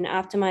tweak, you can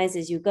optimize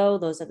as you go.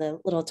 Those are the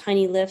little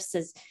tiny lifts.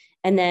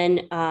 And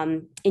then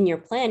in your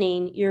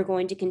planning, you're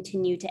going to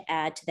continue to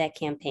add to that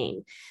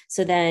campaign.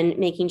 So then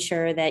making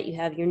sure that you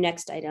have your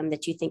next item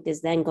that you think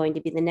is then going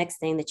to be the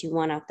next thing that you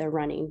want out there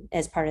running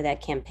as part of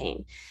that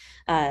campaign.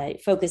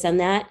 Focus on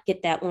that,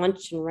 get that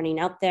launched and running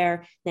out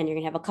there. Then you're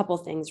gonna have a couple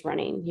things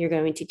running. You're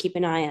going to keep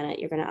an eye on it.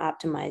 You're gonna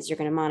optimize, you're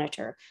gonna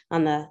monitor.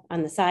 On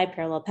the side,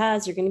 parallel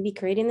paths, you're gonna be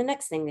creating the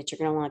next thing that you're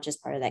gonna launch as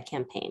part of that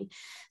campaign.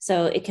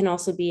 So it can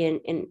also be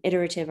an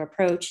iterative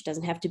approach. It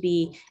doesn't have to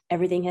be,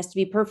 everything has to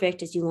be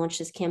perfect as you launch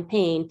this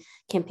campaign.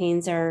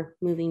 Campaigns are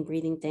moving,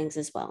 breathing things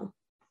as well.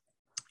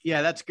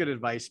 Yeah, that's good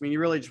advice. I mean, you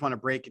really just want to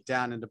break it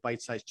down into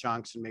bite-sized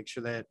chunks and make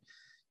sure that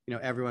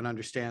everyone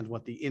understands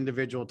what the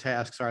individual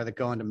tasks are that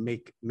go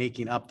into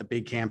making up the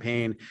big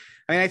campaign.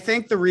 I mean, I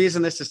think the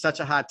reason this is such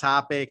a hot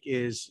topic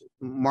is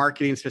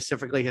marketing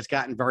specifically has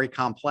gotten very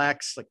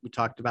complex. Like, we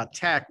talked about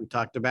tech, we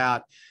talked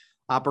about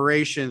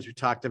operations, we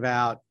talked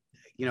about,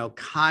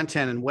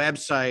 content and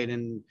website,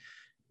 and,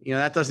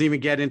 that doesn't even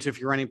get into if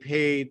you're running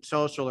paid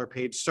social or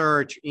paid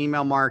search,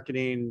 email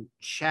marketing,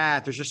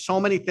 chat. There's just so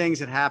many things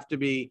that have to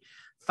be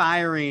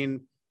firing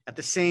at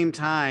the same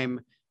time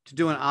to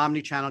do an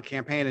omni-channel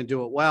campaign and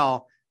do it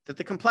well, that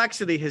the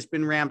complexity has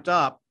been ramped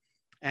up.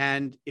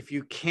 And if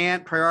you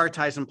can't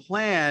prioritize and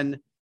plan,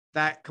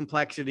 that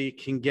complexity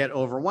can get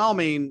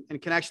overwhelming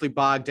and can actually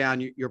bog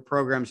down your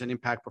programs and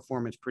impact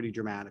performance pretty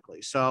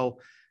dramatically. So,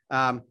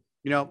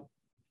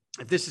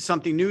 if this is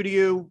something new to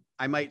you,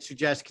 I might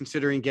suggest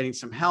considering getting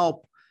some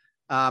help.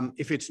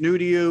 If it's new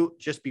to you,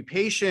 just be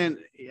patient.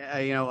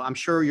 I'm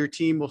sure your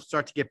team will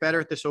start to get better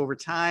at this over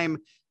time.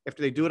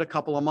 After they do it a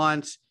couple of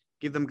months,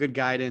 give them good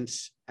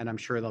guidance, and I'm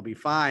sure they'll be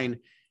fine.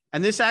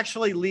 And this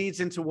actually leads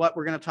into what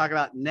we're going to talk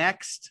about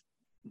next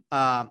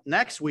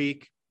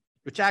week,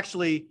 which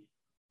actually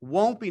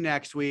won't be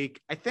next week.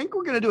 I think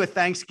we're going to do a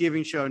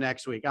Thanksgiving show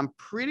next week. I'm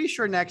pretty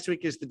sure next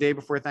week is the day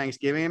before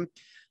Thanksgiving.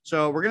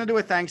 So we're going to do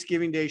a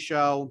Thanksgiving Day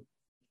show.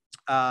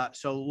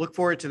 So look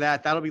forward to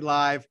that. That'll be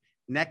live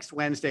next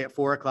Wednesday at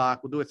 4:00.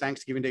 We'll do a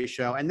Thanksgiving Day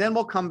show. And then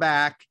we'll come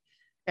back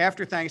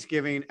after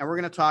Thanksgiving, and we're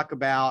going to talk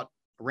about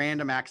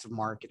random acts of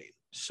marketing.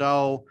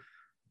 So,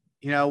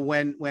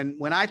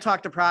 when I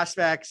talk to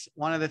prospects,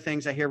 one of the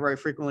things I hear very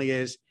frequently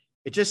is,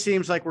 it just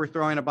seems like we're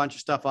throwing a bunch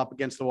of stuff up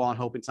against the wall and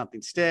hoping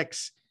something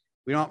sticks.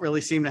 We don't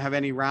really seem to have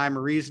any rhyme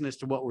or reason as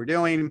to what we're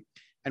doing.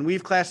 And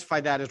we've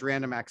classified that as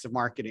random acts of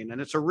marketing.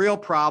 And it's a real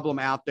problem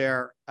out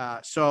there.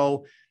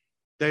 So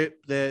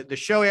the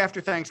show after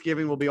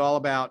Thanksgiving will be all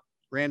about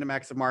random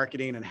acts of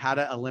marketing and how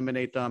to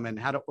eliminate them and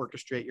how to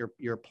orchestrate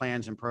your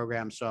plans and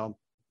programs. So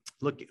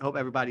hope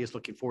everybody is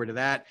looking forward to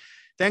that.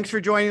 Thanks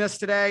for joining us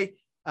today.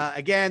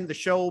 Again, the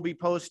show will be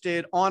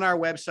posted on our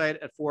website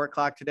at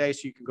 4:00 today,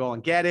 so you can go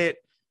and get it.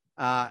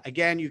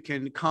 Again, you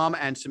can come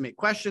and submit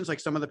questions like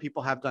some of the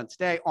people have done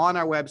today on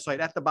our website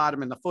at the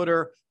bottom in the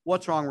footer.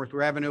 What's wrong with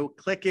revenue?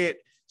 Click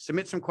it,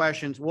 submit some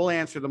questions. We'll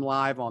answer them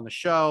live on the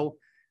show.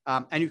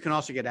 And you can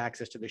also get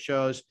access to the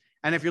shows.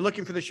 And if you're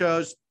looking for the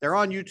shows, they're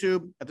on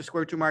YouTube at the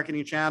Square Two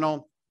Marketing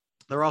channel.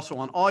 They're also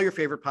on all your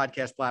favorite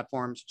podcast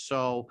platforms.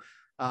 So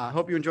I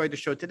hope you enjoyed the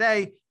show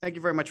today. Thank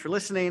you very much for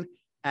listening.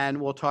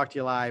 And we'll talk to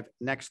you live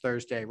next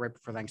Thursday, right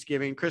before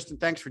Thanksgiving. Kristen,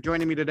 thanks for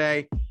joining me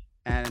today.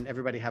 And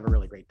everybody have a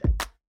really great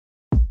day.